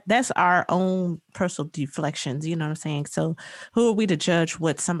 that's our own personal deflections. You know what I'm saying? So who are we to judge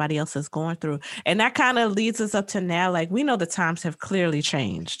what somebody else is going through? And that kind of leads us up to now. Like, we know the times have clearly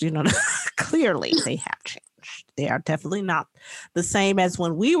changed, clearly they have changed. They are definitely not the same as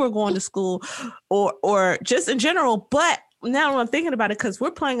when we were going to school or just in general. But now I'm thinking about it, because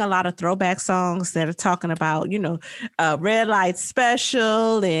we're playing a lot of throwback songs that are talking about, Red Light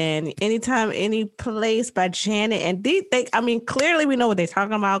Special and Anytime, Any Place by Janet. And clearly we know what they're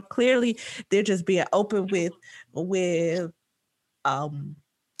talking about. Clearly they're just being open with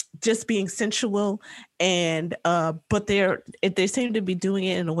just being sensual, and but they seem to be doing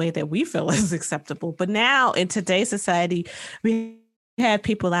it in a way that we feel is acceptable. But now in today's society, we have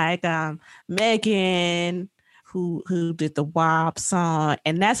people like Megan, who did the WAP song,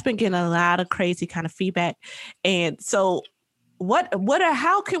 and that's been getting a lot of crazy kind of feedback. And so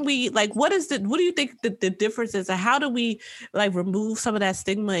how can we, like, what do you think the difference is, and how do we like remove some of that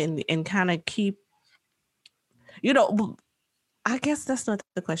stigma and kind of keep, I guess that's not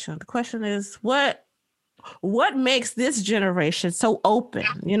the question. The question is what makes this generation so open,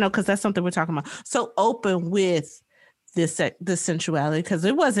 because that's something we're talking about, so open with this sensuality, because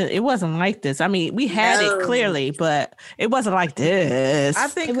it wasn't like this. I mean, we had it clearly, but it wasn't like this. I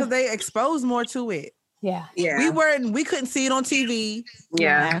think because they exposed more to it. Yeah. We couldn't see it on TV.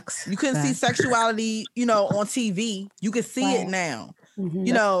 Yeah. You couldn't see sexuality, on TV. You could see it now.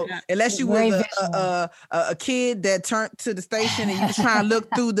 Mm-hmm. Unless you was a kid that turned to the station and you was trying to look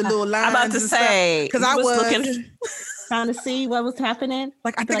through the little lines. I'm about to say, because I was looking, trying to see what was happening.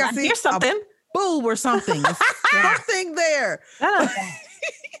 Like, I think I see something. Boob or something. Something there.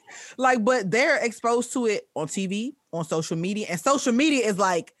 Like, but they're exposed to it on TV, on social media, and social media is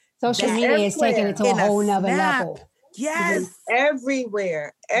like social media is taking it to a whole nother level. Yes,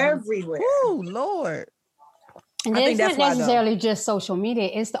 everywhere. Oh Lord. And it's not necessarily just social media.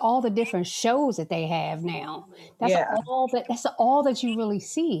 It's all the different shows that they have now. That's all that you really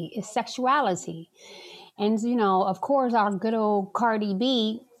see is sexuality. And, of course, our good old Cardi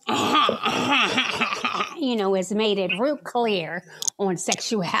B, It's made it real clear on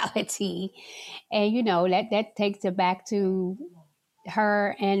sexuality. And, that takes it back to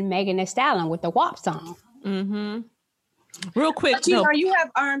her and Megan Thee Stallion with the WAP song. Mm-hmm. Real quick, but you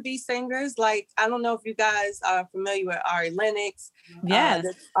have R&B singers like, I don't know if you guys are familiar with Ari Lennox. Yes.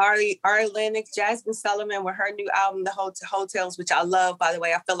 Ari Lennox, Jasmine Sullivan with her new album, The Hotels, which I love, by the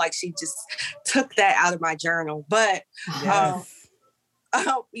way. I feel like she just took that out of my journal. But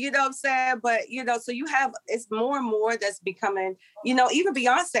you know what I'm saying? But, so you have, it's more and more that's becoming, even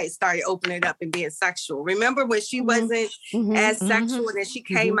Beyonce started opening it up and being sexual. Remember when she wasn't as sexual and then she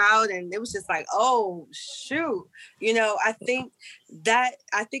came out and it was just like, oh, shoot. I think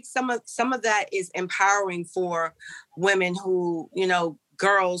some of that is empowering for women who,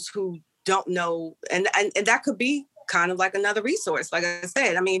 girls who don't know. And that could be kind of like another resource. Like I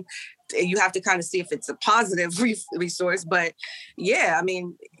said, I mean, you have to kind of see if it's a positive resource, but yeah, I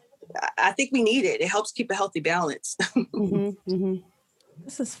mean, I think we need it. It helps keep a healthy balance.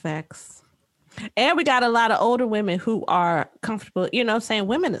 This is facts. And we got a lot of older women who are comfortable, saying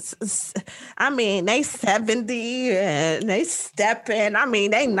women, they 70 and they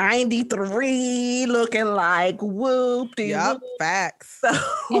stepping. They 93 looking like whoop-de-whoop. Yup, facts.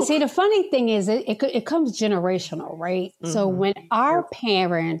 And see, the funny thing is it comes generational, right? So when our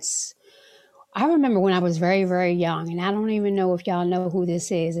parents, I remember when I was very, very young, and I don't even know if y'all know who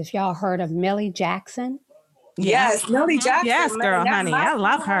this is. If y'all heard of Millie Jackson. Yes, Millie Jackson. Yes, girl, honey. I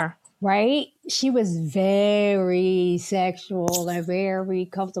love her. Right? She was very sexual and very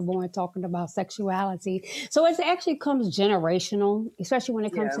comfortable in talking about sexuality. So it actually comes generational, especially when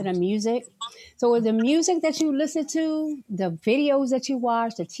it comes to the music. So the music that you listen to, the videos that you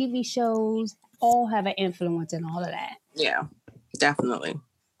watch, the TV shows, all have an influence in all of that. Yeah, definitely.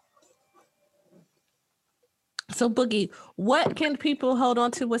 So Boogie, what can people hold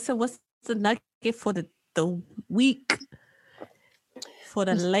on to? What's the nugget for the week? For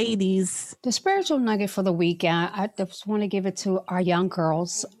the ladies. The spiritual nugget for the week, I just want to give it to our young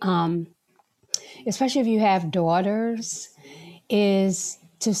girls, especially if you have daughters, is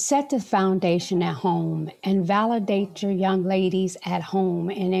to set the foundation at home and validate your young ladies at home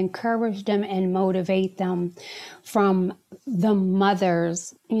and encourage them and motivate them from the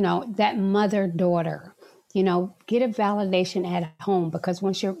mothers, that mother-daughter. Get a validation at home, because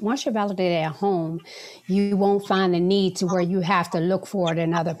once you're validated at home, you won't find the need to where you have to look for it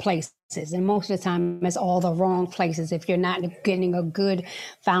in other places. And most of the time, it's all the wrong places if you're not getting a good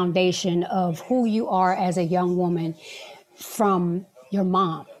foundation of who you are as a young woman from your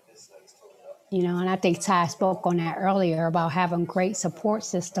mom. And I think Ty spoke on that earlier about having great support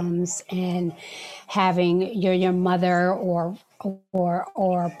systems and having your mother or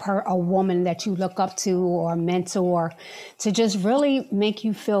a woman that you look up to or mentor to just really make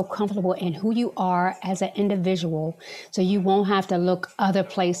you feel comfortable in who you are as an individual, so you won't have to look other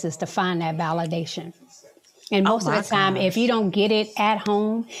places to find that validation. And most of the time, if you don't get it at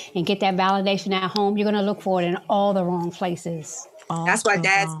home and get that validation at home, you're going to look for it in all the wrong places. That's why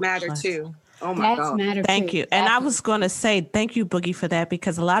dads matter too. Oh my God. Thank you. And I was going to say thank you, Boogie, for that,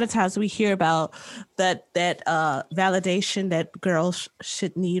 because a lot of times we hear about that validation that girls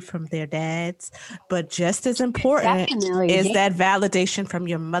should need from their dads, but just as important is that validation from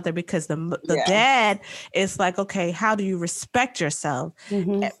your mother, because the dad is like, okay, how do you respect yourself?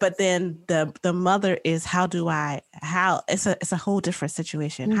 But then the mother is how it's a whole different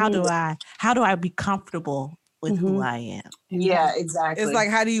situation. How do I be comfortable with who I am? Yeah, exactly. It's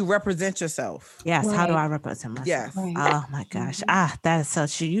like, how do you represent yourself? Yes. Right. How do I represent myself? Yes. Right. Oh my gosh. That is so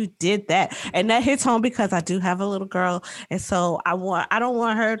true. You did that. And that hits home because I do have a little girl. And so I don't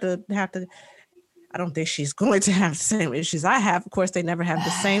want her to have to, I don't think she's going to have the same issues I have. Of course, they never have the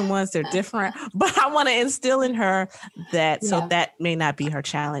same ones. They're different. But I want to instill in her that, so that may not be her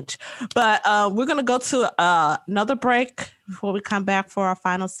challenge. But we're going to go to another break before we come back for our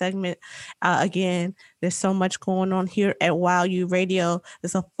final segment. Again, there's so much going on here at Wow You Radio.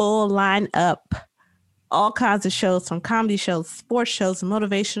 There's a full lineup. All kinds of shows, from comedy shows, sports shows,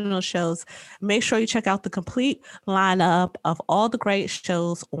 motivational shows. Make sure you check out the complete lineup of all the great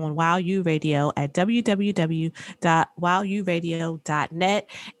shows on Wow You Radio at www.wowuradio.net.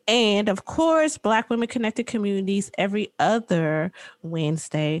 And of course, Black Women Connected Communities every other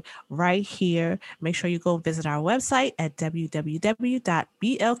Wednesday right here. Make sure you go visit our website at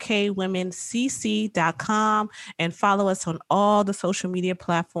www.blkwomencc.com and follow us on all the social media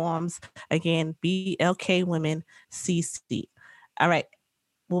platforms. Again, BLK Women CC. All right.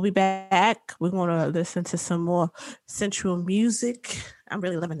 We'll be back. We're going to listen to some more sensual music. I'm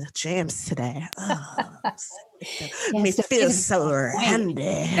really loving the jams today. Me feel so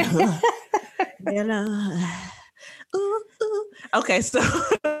handy. You know. Ooh, ooh. Okay, so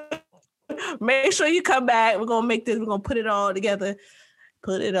make sure you come back. We're gonna make this. We're gonna put it all together.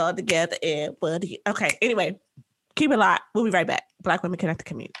 And okay. Anyway, keep it locked. We'll be right back. Black Women Connect the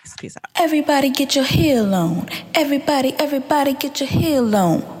Communities. Peace out. Everybody get your heel on. Everybody get your heel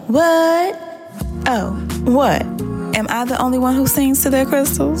on. What? Oh, what? Am I the only one who sings to their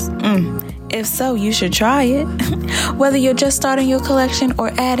crystals? If so, you should try it. Whether you're just starting your collection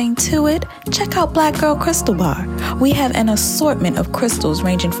or adding to it, check out Black Girl Crystal Bar. We have an assortment of crystals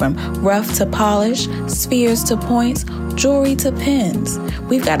ranging from rough to polish, spheres to points, jewelry to pins.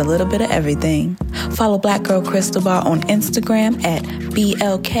 We've got a little bit of everything. Follow Black Girl Crystal Bar on Instagram at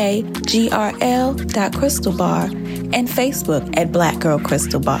blkgrl.crystalbar and Facebook at Black Girl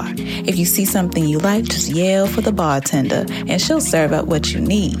Crystal Bar. If you see something you like, just yell for the bartender and she'll serve up what you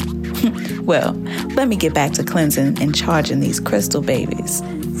need. Well, let me get back to cleansing and charging these crystal babies.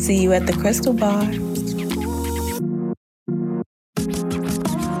 See you at the Crystal Bar.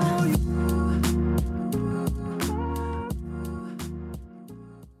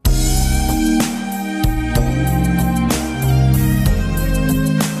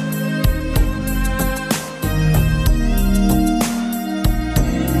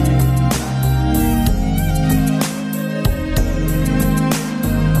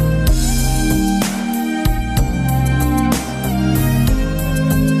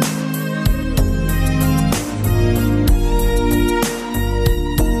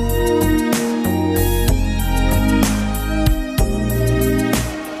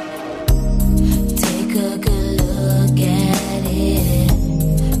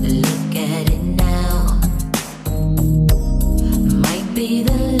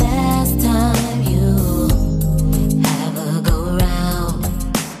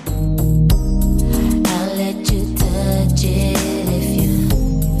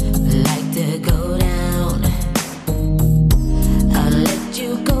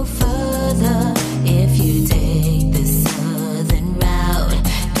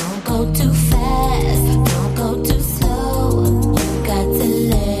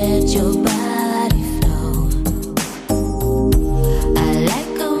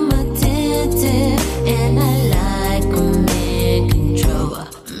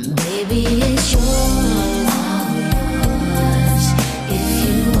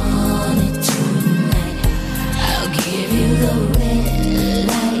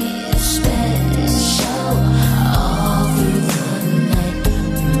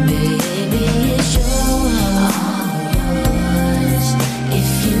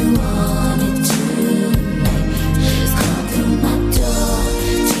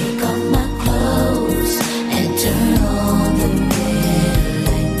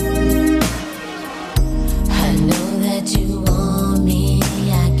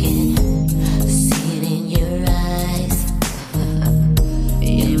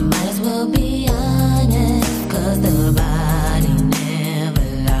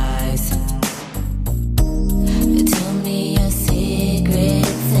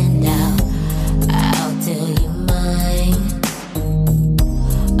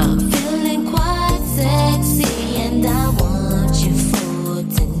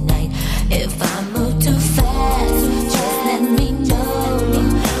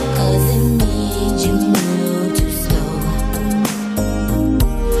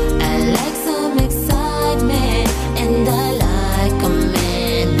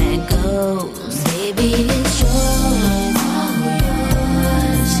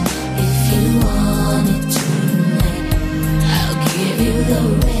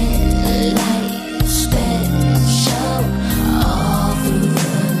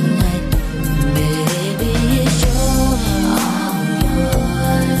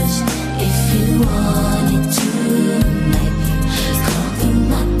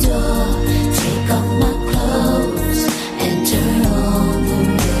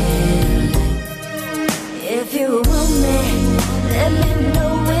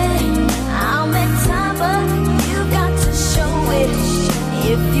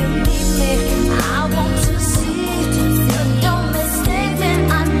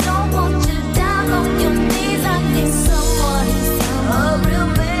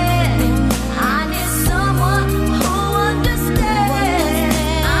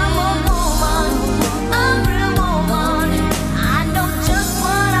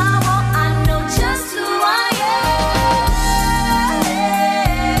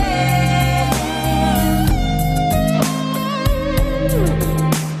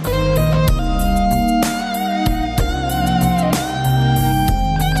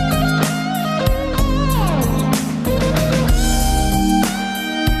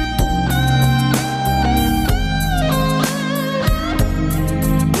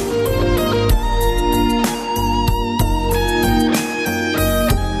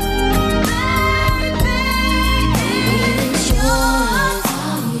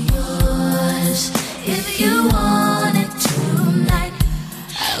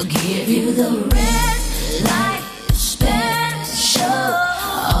 I'll give you the red light special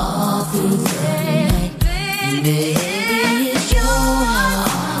all through the night. Baby, it's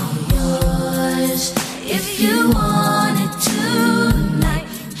yours. If you want it tonight,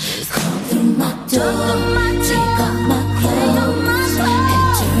 come through my door, take off my clothes,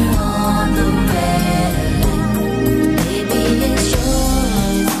 and turn on the red light. Baby, it's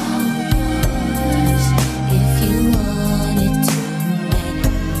yours, if you want it tonight.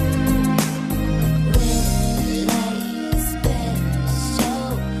 Red light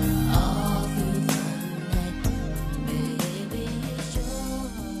special all through the night. Baby, it's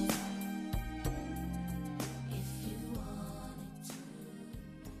yours, if you want it tonight.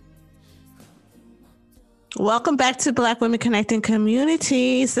 Welcome back to Black Women Connecting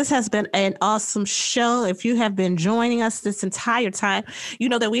Communities. This has been an awesome show. If you have been joining us this entire time, you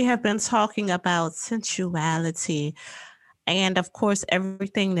know that we have been talking about sensuality and, of course,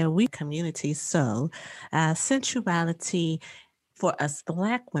 everything that we community. So, sensuality for us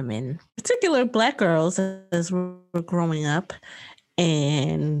Black women, particular Black girls, as we're growing up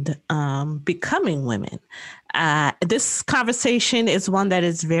and becoming women. This conversation is one that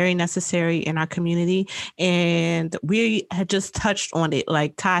is very necessary in our community, and we had just touched on it.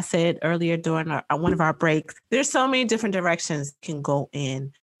 Like Ty said earlier during one of our breaks, there's so many different directions you can go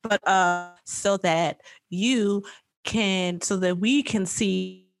in, but so that we can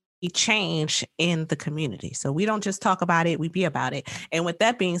see change in the community. So we don't just talk about it, we be about it. And with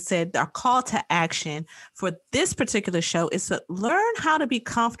that being said, our call to action for this particular show is to learn how to be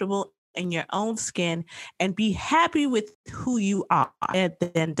comfortable in your own skin and be happy with who you are and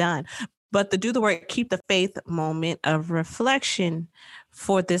then done. But to do the work, keep the faith moment of reflection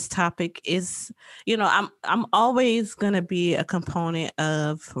for this topic is, I'm always going to be a component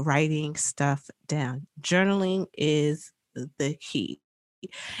of writing stuff down. Journaling is the key.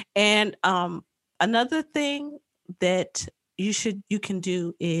 And another thing that you can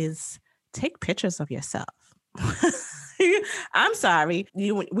do is take pictures of yourself. I'm sorry.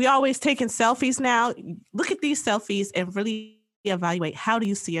 We always taking selfies now. Look at these selfies and really evaluate, how do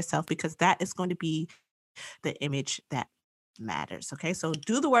you see yourself? Because that is going to be the image that matters. Okay, so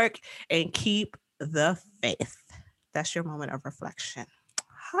do the work and keep the faith. That's your moment of reflection.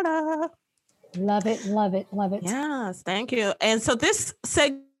 Holla. Love it, love it, love it. Yes, thank you. And so this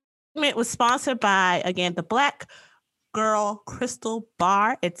segment was sponsored by, again, the Black Girl Crystal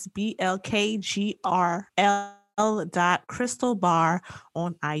Bar. It's BLKGRL.Crystal Bar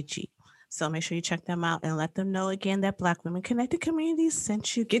on IG. So make sure you check them out and let them know again that Black Women Connected Communities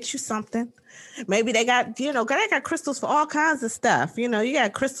sent you, get you something. Maybe they got, they got crystals for all kinds of stuff. You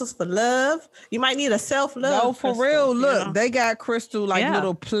got crystals for love. You might need a self-love. No, for crystal, real. Look, they got crystal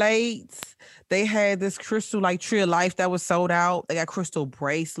little plates. They had this crystal Tree of Life that was sold out. They got crystal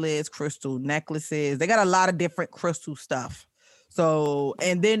bracelets, crystal necklaces. They got a lot of different crystal stuff. So,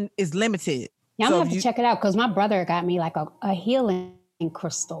 and then it's limited. Yeah, I'm gonna have to check it out because my brother got me like a healing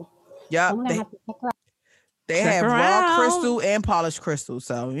crystal. Yeah, so I'm gonna have to check it out. They have raw crystal and polished crystal.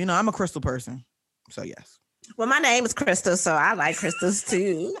 So, I'm a crystal person. So, yes. Well, my name is Crystal, so I like crystals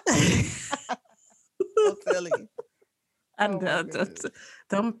too. So silly. Don't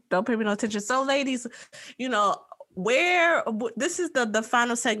pay me no attention. So, ladies, where this is the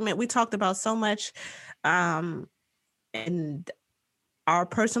final segment. We talked about so much, and our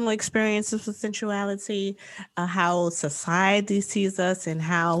personal experiences with sensuality, how society sees us, and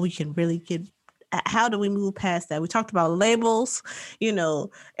how we can really how do we move past that? We talked about labels,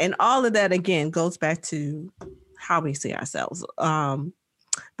 and all of that again goes back to how we see ourselves.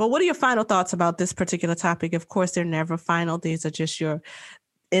 But what are your final thoughts about this particular topic? Of course, they're never final. These are just your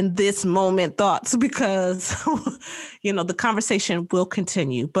in this moment thoughts because, the conversation will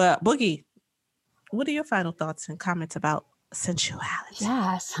continue. But Boogie, what are your final thoughts and comments about sensuality?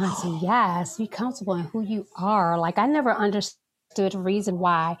 Yes, Hunty, yes. Be comfortable in who you are. Like, I never understood the reason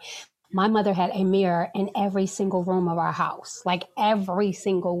why my mother had a mirror in every single room of our house, like every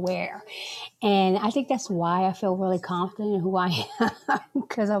single where. And I think that's why I feel really confident in who I am,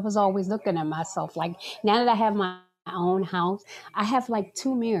 because I was always looking at myself. Like, now that I have my own house, I have like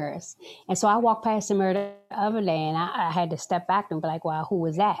 2 mirrors. And so I walked past the mirror the other day and I had to step back and be like, wow, who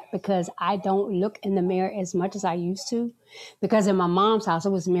was that? Because I don't look in the mirror as much as I used to. Because in my mom's house,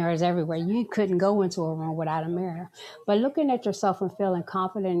 it was mirrors everywhere. You couldn't go into a room without a mirror. But looking at yourself and feeling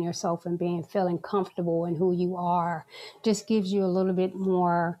confident in yourself and feeling comfortable in who you are just gives you a little bit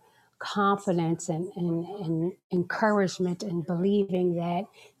more confidence and encouragement and believing that,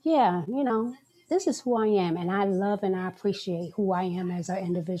 yeah, this is who I am. And I love and I appreciate who I am as an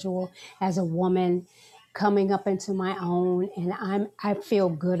individual, as a woman, coming up into my own, and I feel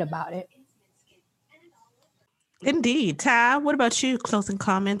good about it. Indeed. Ty, what about you? Closing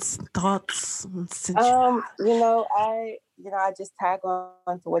comments, thoughts? I just tag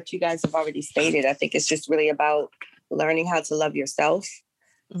on to what you guys have already stated. I think it's just really about learning how to love yourself,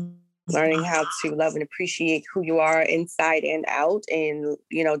 learning how to love and appreciate who you are inside and out. And,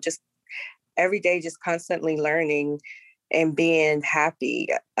 just every day, just constantly learning and being happy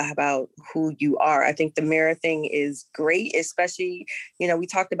about who you are. I think the mirror thing is great, especially, we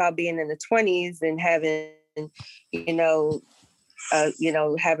talked about being in the 20s and having,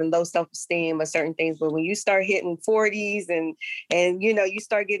 having low self-esteem or certain things. But when you start hitting 40s and you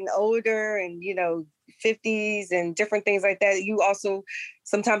start getting older and, 50s and different things like that, you also,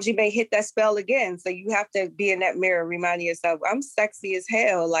 sometimes you may hit that spell again. So you have to be in that mirror, reminding yourself, I'm sexy as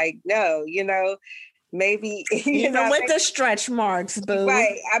hell. Like, no, maybe even with the stretch marks, boo.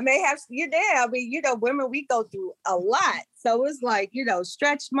 Right. I may have women, we go through a lot. So it's like,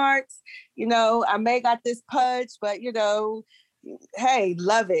 stretch marks, I may got this pudge, but hey,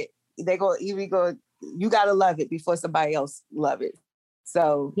 love it. You gotta love it before somebody else love it.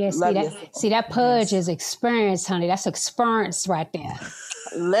 So see that pudge is experience, honey. That's experience right there.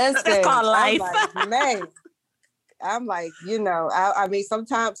 Listen, that's called life. I'm like, I mean,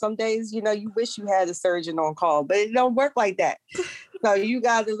 sometimes, some days, you wish you had a surgeon on call, but it don't work like that. So you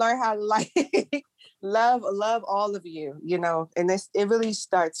got to learn how to love all of you, and it really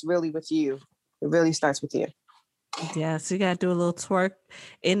starts with you. It really starts with you. Yeah, so you got to do a little twerk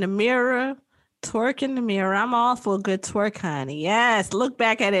in the mirror. Twerk in the mirror. I'm all for a good twerk, honey. Yes, look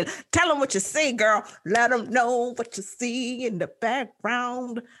back at it. Tell them what you see, girl. Let them know what you see in the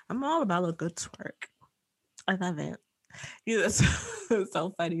background. I'm all about a good twerk. I love it. It's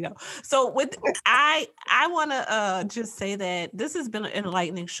so funny though. So I want to just say that this has been an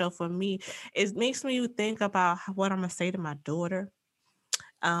enlightening show for me. It makes me think about what I'm gonna say to my daughter.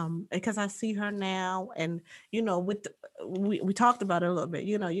 Because I see her now, and we talked about it a little bit.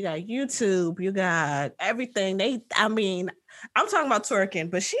 You got YouTube, you got everything. I'm talking about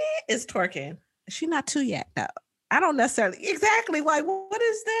twerking, but she is twerking. She's not 2 yet, though. I don't necessarily exactly like, what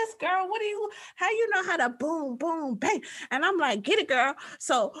is this, girl? How you know how to boom, boom, bang? And I'm like, get it, girl.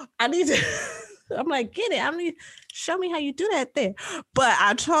 So I need to. I'm like, get it. I mean, show me how you do that there. But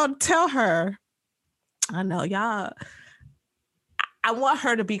I try to tell her, I know y'all. I want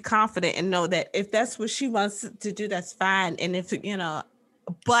her to be confident and know that if that's what she wants to do, that's fine. And if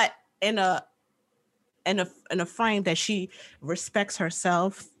but in a frame that she respects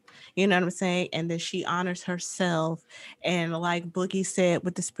herself, you know what I'm saying, and that she honors herself, and like Boogie said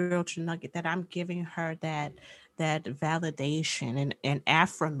with the spiritual nugget, that I'm giving her that validation and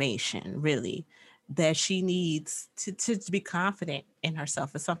affirmation, really, that she needs to be confident in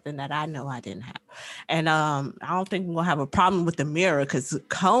herself is something that I know I didn't have. And I don't think we're gonna have a problem with the mirror, because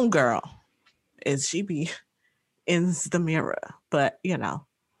homegirl she be in the mirror. But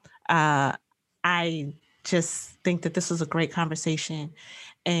I just think that this was a great conversation,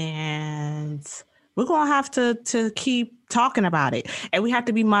 and we're gonna have to keep talking about it. And we have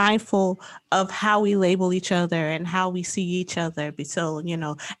to be mindful of how we label each other and how we see each other. So,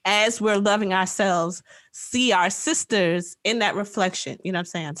 as we're loving ourselves, see our sisters in that reflection. You know what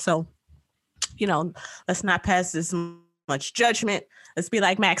I'm saying? So, let's not pass this much judgment. Let's be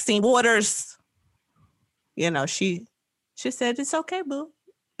like Maxine Waters. She said, it's okay, boo.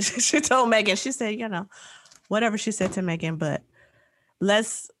 She told Megan, she said, whatever she said to Megan, but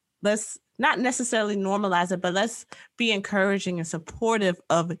let's not necessarily normalize it, but let's be encouraging and supportive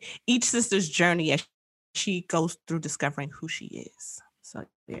of each sister's journey as she goes through discovering who she is. So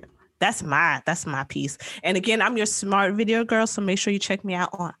yeah, that's my piece. And again, I'm your Smart Video Girl, so make sure you check me out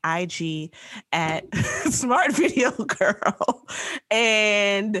on IG at Smart Video Girl.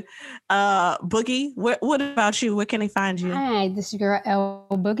 And Boogie, what about you? Where can they find you? Hi, this is your girl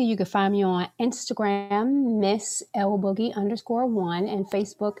L Boogie. You can find me on Instagram, Miss L Boogie _1, and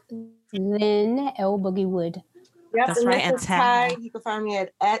Facebook, Lynn L Boogie Wood. Yep, that's right. And Ty, you can find me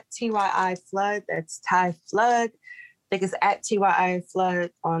at TYI Flood. That's Ty Flood. I think it's at TYI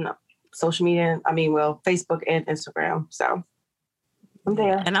Flood on social media. Facebook and Instagram. So I'm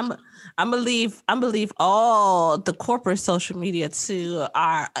there. And I'm gonna leave all the corporate social media to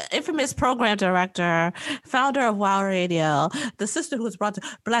our infamous program director, founder of WOW Radio, the sister who was brought to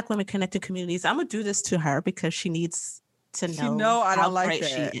Black Women Connected Communities. I'm gonna do this to her because she needs to know I how don't like great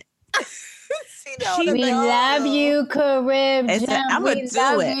that. she is. We love you, Carib. I'm gonna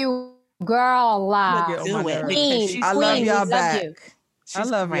do it. You, girl. Live. Do it. Queen, I love y'all back. I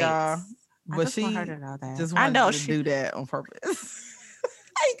love great. y'all. But I just want her to know that. Just wanted to do that on purpose.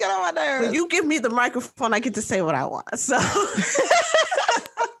 You get on my nerves. When you give me the microphone, I get to say what I want. So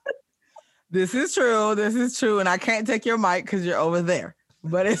this is true. And I can't take your mic because you're over there.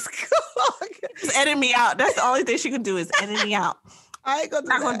 But it's cool. Just edit me out. That's the only thing she can do is edit me out. I ain't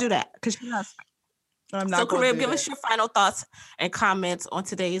gonna do that because she's not. I'm not. So, gonna Kareem, do give that. us your final thoughts and comments on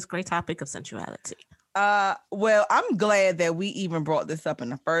today's great topic of sensuality. Well, I'm glad that we even brought this up in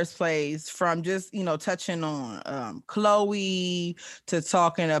the first place, from just, touching on Chloe to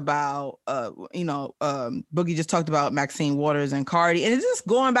talking about Boogie just talked about Maxine Waters and Cardi, and it's just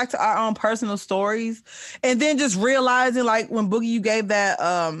going back to our own personal stories, and then just realizing, like, when Boogie, you gave that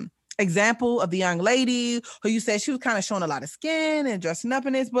example of the young lady who you said she was kind of showing a lot of skin and dressing up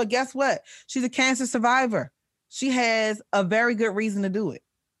in this, but guess what? She's a cancer survivor. She has a very good reason to do it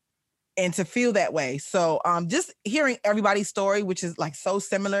and to feel that way. So just hearing everybody's story, which is like so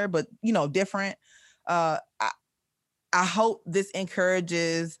similar, but different. I hope this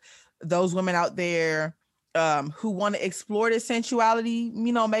encourages those women out there who want to explore their sensuality,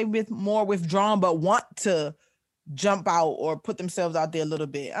 maybe with more withdrawn, but want to jump out or put themselves out there a little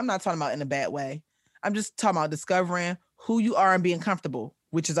bit. I'm not talking about in a bad way. I'm just talking about discovering who you are and being comfortable,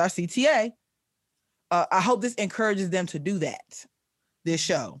 which is our CTA. I hope this encourages them to do that. This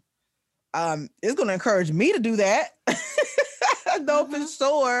show. It's going to encourage me to do that. I know for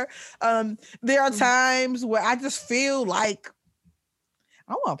sure. There are times where I just feel like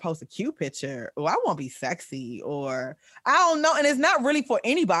I want to post a cute picture, or I want to be sexy, or I don't know. And it's not really for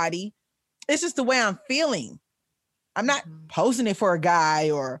anybody. It's just the way I'm feeling. I'm not posting it for a guy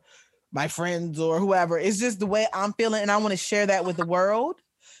or my friends or whoever. It's just the way I'm feeling, and I want to share that with the world.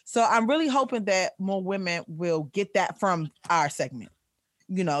 So I'm really hoping that more women will get that from our segment.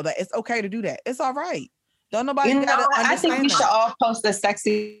 That it's okay to do that. It's all right. Don't nobody gotta understand. I think we should all post a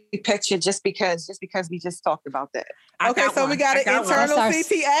sexy picture just because we just talked about that. Okay, so we got an internal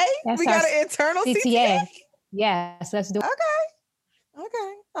CTA. We got an internal CTA. Yes, let's do it.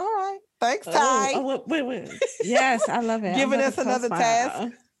 Okay. All right. Thanks, Ty. Wait. Yes, I love it. Giving us another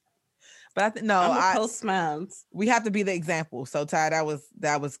task. But I post smiles. We have to be the example. So Ty,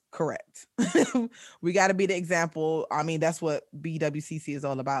 that was correct. We got to be the example. I mean, that's what BWCC is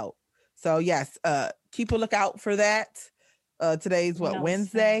all about. So yes, keep a lookout for that. Today's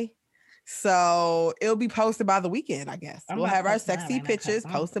Wednesday. So it'll be posted by the weekend, I guess. We'll have our sexy pictures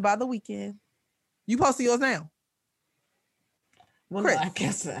posted by the weekend. You posted yours now? Well, Chris, I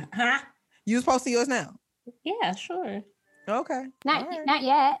guess huh? You was posting yours now? Yeah, sure. Okay. Not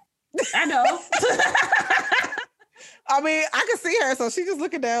yet. I know. I mean, I can see her, so she just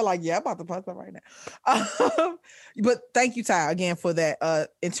looking down like, yeah, I'm about to post up right now. But thank you, Ty, again for that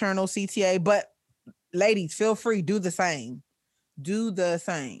internal CTA. But ladies, feel free, do the same. Do the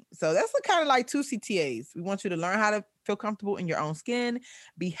same. So that's kind of like 2 CTAs. We want you to learn how to feel comfortable in your own skin,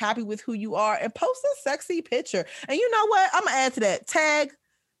 be happy with who you are, and post a sexy picture. And you know what? I'm gonna add to that. Tag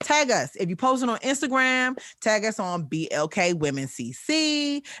us. If you post it on Instagram, tag us on BLK Women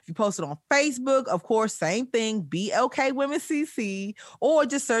CC. If you post it on Facebook, of course, same thing, BLK Women CC, or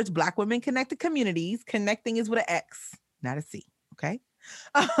just search Black Women Connected Communities. Connecting is with an X, not a C. Okay.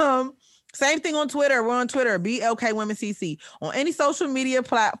 Same thing on Twitter. We're on Twitter, BLK Women CC. On any social media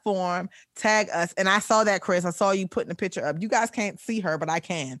platform, tag us. And I saw that, Chris. I saw you putting a picture up. You guys can't see her, but I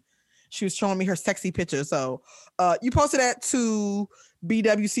can. She was showing me her sexy picture. So you posted that to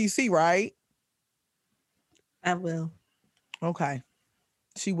BWCC, right? I will. Okay.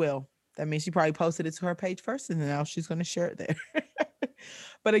 She will. That means she probably posted it to her page first, and now she's going to share it there.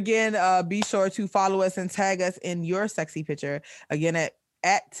 But again, be sure to follow us and tag us in your sexy picture. Again,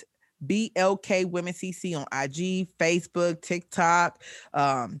 at BLK Women CC on IG, Facebook, TikTok,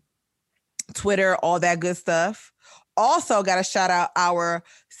 Twitter, all that good stuff. Also, got to shout out our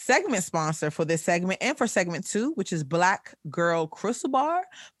segment sponsor for this segment and for segment 2, which is Black Girl Crystal Bar.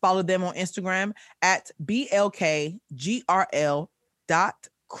 Follow them on Instagram at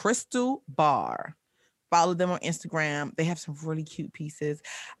blkgrl.crystalbar. Follow them on Instagram. They have some really cute pieces.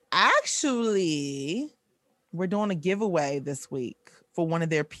 Actually, we're doing a giveaway this week for one of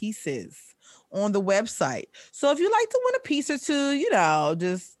their pieces on the website. So if you like to win a piece or two,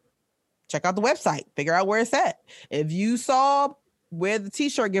 just check out the website, figure out where it's at. If you saw where the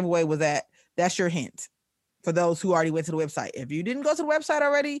t-shirt giveaway was at, that's your hint for those who already went to the website. If you didn't go to the website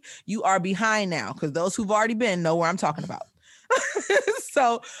already, you are behind now, because those who've already been know where I'm talking about.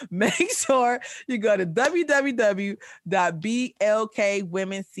 So make sure you go to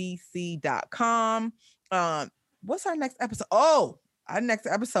www.blkwomencc.com. What's our next episode? Oh, our next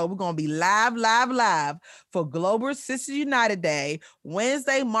episode, we're going to be live for Global Sisters United Day,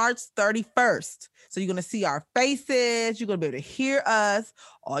 Wednesday, March 31st. So you're going to see our faces. You're going to be able to hear us.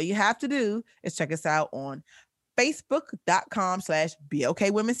 All you have to do is check us out on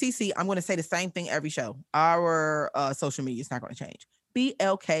facebook.com/BLKWomenCC. I'm going to say the same thing every show. Our social media is not going to change.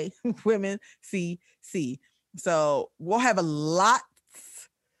 BLK Women CC. So we'll have a lot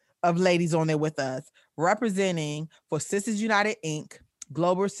of ladies on there with us representing for Sisters United Inc.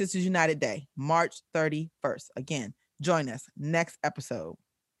 Global Sisters United Day, March 31st. Again, join us next episode.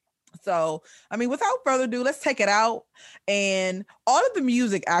 So, I mean, without further ado, let's take it out. And all of the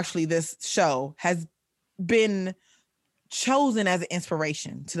music, actually, this show has been chosen as an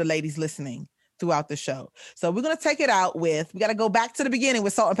inspiration to the ladies listening throughout the show. So we're going to take it out with, we got to go back to the beginning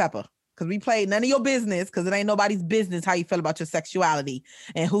with Salt and Pepper, because we played None of Your Business, because it ain't nobody's business how you feel about your sexuality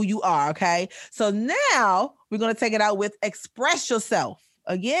and who you are, okay? So now we're going to take it out with Express Yourself.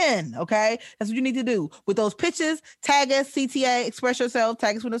 Again, okay? That's what you need to do. With those pictures, tag us, CTA, Express Yourself,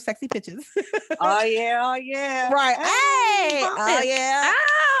 tag us with those sexy pictures. Oh, yeah, oh, yeah. Right. Hey, oh, yeah.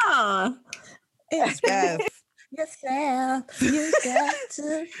 Ah. Yes. Yourself. You got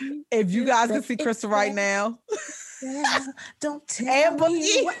to. If you guys can see Crystal right now. Yeah, don't tell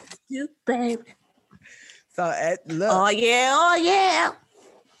me what to do, baby. So, look. Oh, yeah, oh, yeah.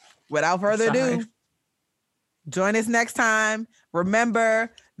 Without further ado, join us next time.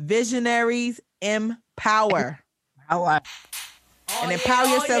 Remember, visionaries empower. And empower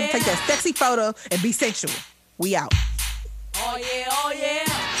yourself. Take that sexy photo and be sensual. We out. Oh, yeah, oh, yeah.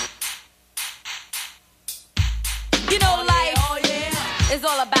 You know, life is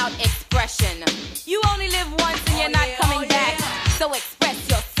all about expression. You only live once and you're not coming back. So express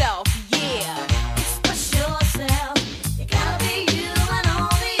yourself, yeah. Express yourself. You gotta be you and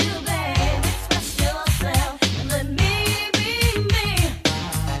only you, babe. Express yourself and let me be me.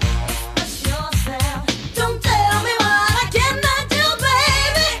 Express yourself. Don't tell me what I cannot do,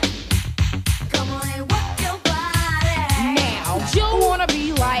 baby. Come on and work your body. Now, you wanna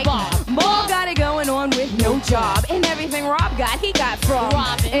be like Bob. Bob got it going on with no job. And everything Rob got, he got from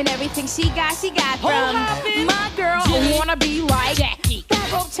Robin. And everything she got from my girl. Jenny. Wanna be like Jackie.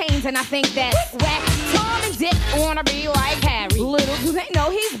 Fat rope chains, and I think that's wacky. Tom and Dick wanna be like Harry. Little do they know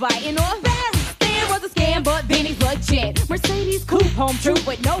he's biting off Barry. Stan was a scam, but Benny's legit. Mercedes coupe, home truth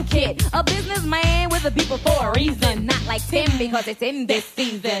with no kid. A businessman with a people for a reason. Not like Tim, because it's in this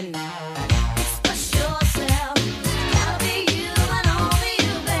season. Express yourself. Gotta be you and only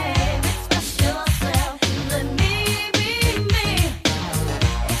you, babe. Express yourself. Let me be me.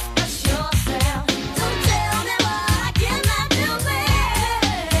 Express yourself. Don't tell me what I cannot do,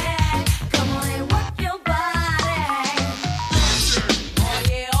 baby. Come on and work your body. Oh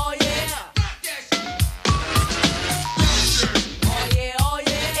yeah, oh yeah. Oh yeah, oh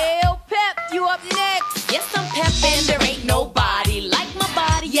yeah. Ew, Pep, you up next. Yes, I'm peppin', there ain't nobody like my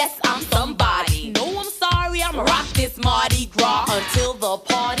body. Yes, I'm somebody. No, I'm sorry, I'ma rock this Mardi Gras until the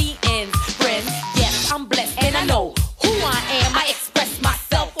party ends. Friends, yes, I'm blessed and I know who I am. I express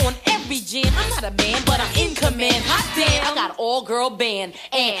myself on every jam. I'm not a man, but I'm in command. Hot damn, I got all girl band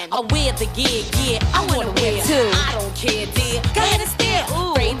and I wear the gear. Yeah, I wanna wear too. I don't care, dear. Go ahead and stare.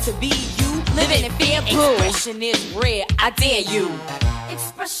 Afraid to be you, living in fear. Expression is rare. I dare you.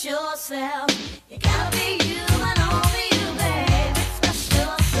 Express yourself. You gotta be you and only you, babe. Express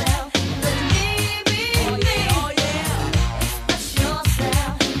yourself. Let me be me. Oh yeah. Express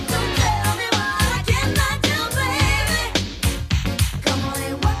yourself. Don't tell me what I cannot do, baby. Come on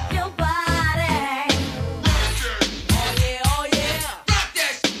and work your body. Oh yeah, oh yeah. Rock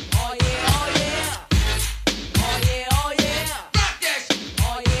this. Oh yeah, oh yeah. Oh yeah, oh yeah. Rock this.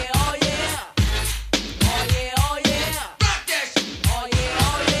 Oh yeah, oh yeah. Oh yeah, oh yeah. Rock this. Oh yeah,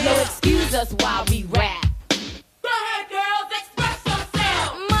 oh yeah. No excuse us while we rap. Go ahead, girls, express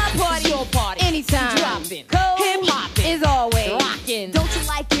yourself. My party, Your party. anytime. Dropping. Cold Hip-hopping. is always Rocking. Don't you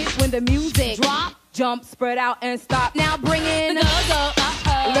like it when the music Drop. jump, spread out, and stop? Now bring in Go, go,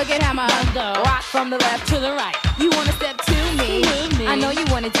 Look at how my go. rock from the left To the right. You wanna step to me? With me. I know you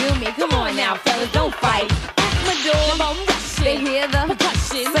wanna do me. Come on now, fellas, don't fight. At my door, they hear the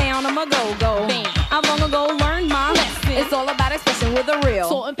percussion. sound of my go-go. Bam. I've long ago learned my Lesson. It's all about expression with a real.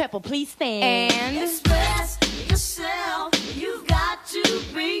 Salt and pepper, please stand. And express yourself. You got to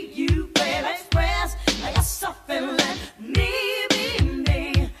be you, baby. Express yourself and let me be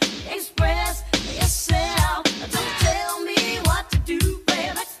me. Express yourself. Don't tell me what to do,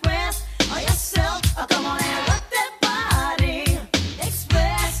 baby. Express yourself. Come on and work that body.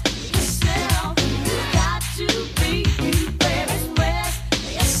 Express yourself. You got to be you, baby. Express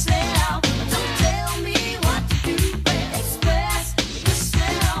yourself. Don't tell me what to do, baby. Express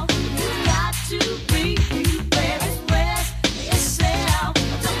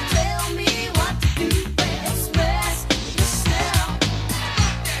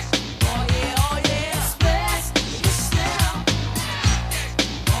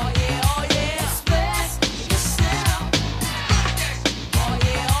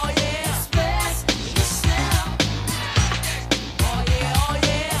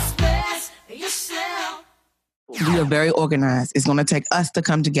very organized. It's going to take us to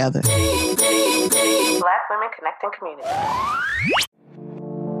come together. Black Women Connecting Community.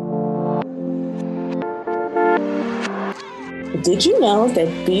 Did you know that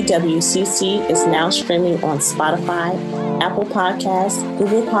BWCC is now streaming on Spotify, Apple Podcasts,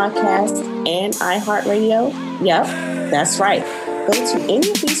 Google Podcasts, and iHeartRadio? Yep, that's right. Go to any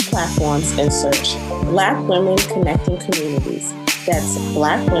of these platforms and search Black Women Connecting Communities. That's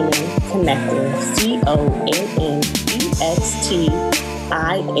Black Women Connecting,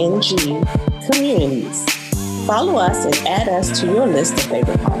 CONNEXTING Communities. Follow us and add us to your list of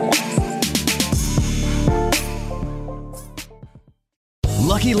favorite podcasts.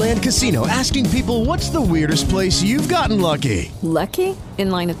 Lucky Land Casino, asking people, what's the weirdest place you've gotten lucky? Lucky? In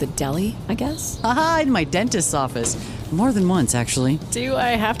line at the deli, I guess? Aha, in my dentist's office. More than once, actually. Do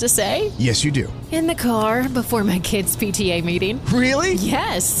I have to say? Yes, you do. In the car before my kids' PTA meeting. Really?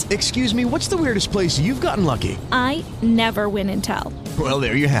 Yes. Excuse me, what's the weirdest place you've gotten lucky? I never win and tell. Well,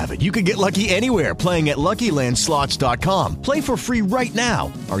 there you have it. You can get lucky anywhere, playing at LuckyLandSlots.com. Play for free right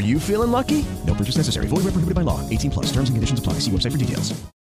now. Are you feeling lucky? No purchase necessary. Void where prohibited by law. 18+. Terms and conditions apply. See website for details.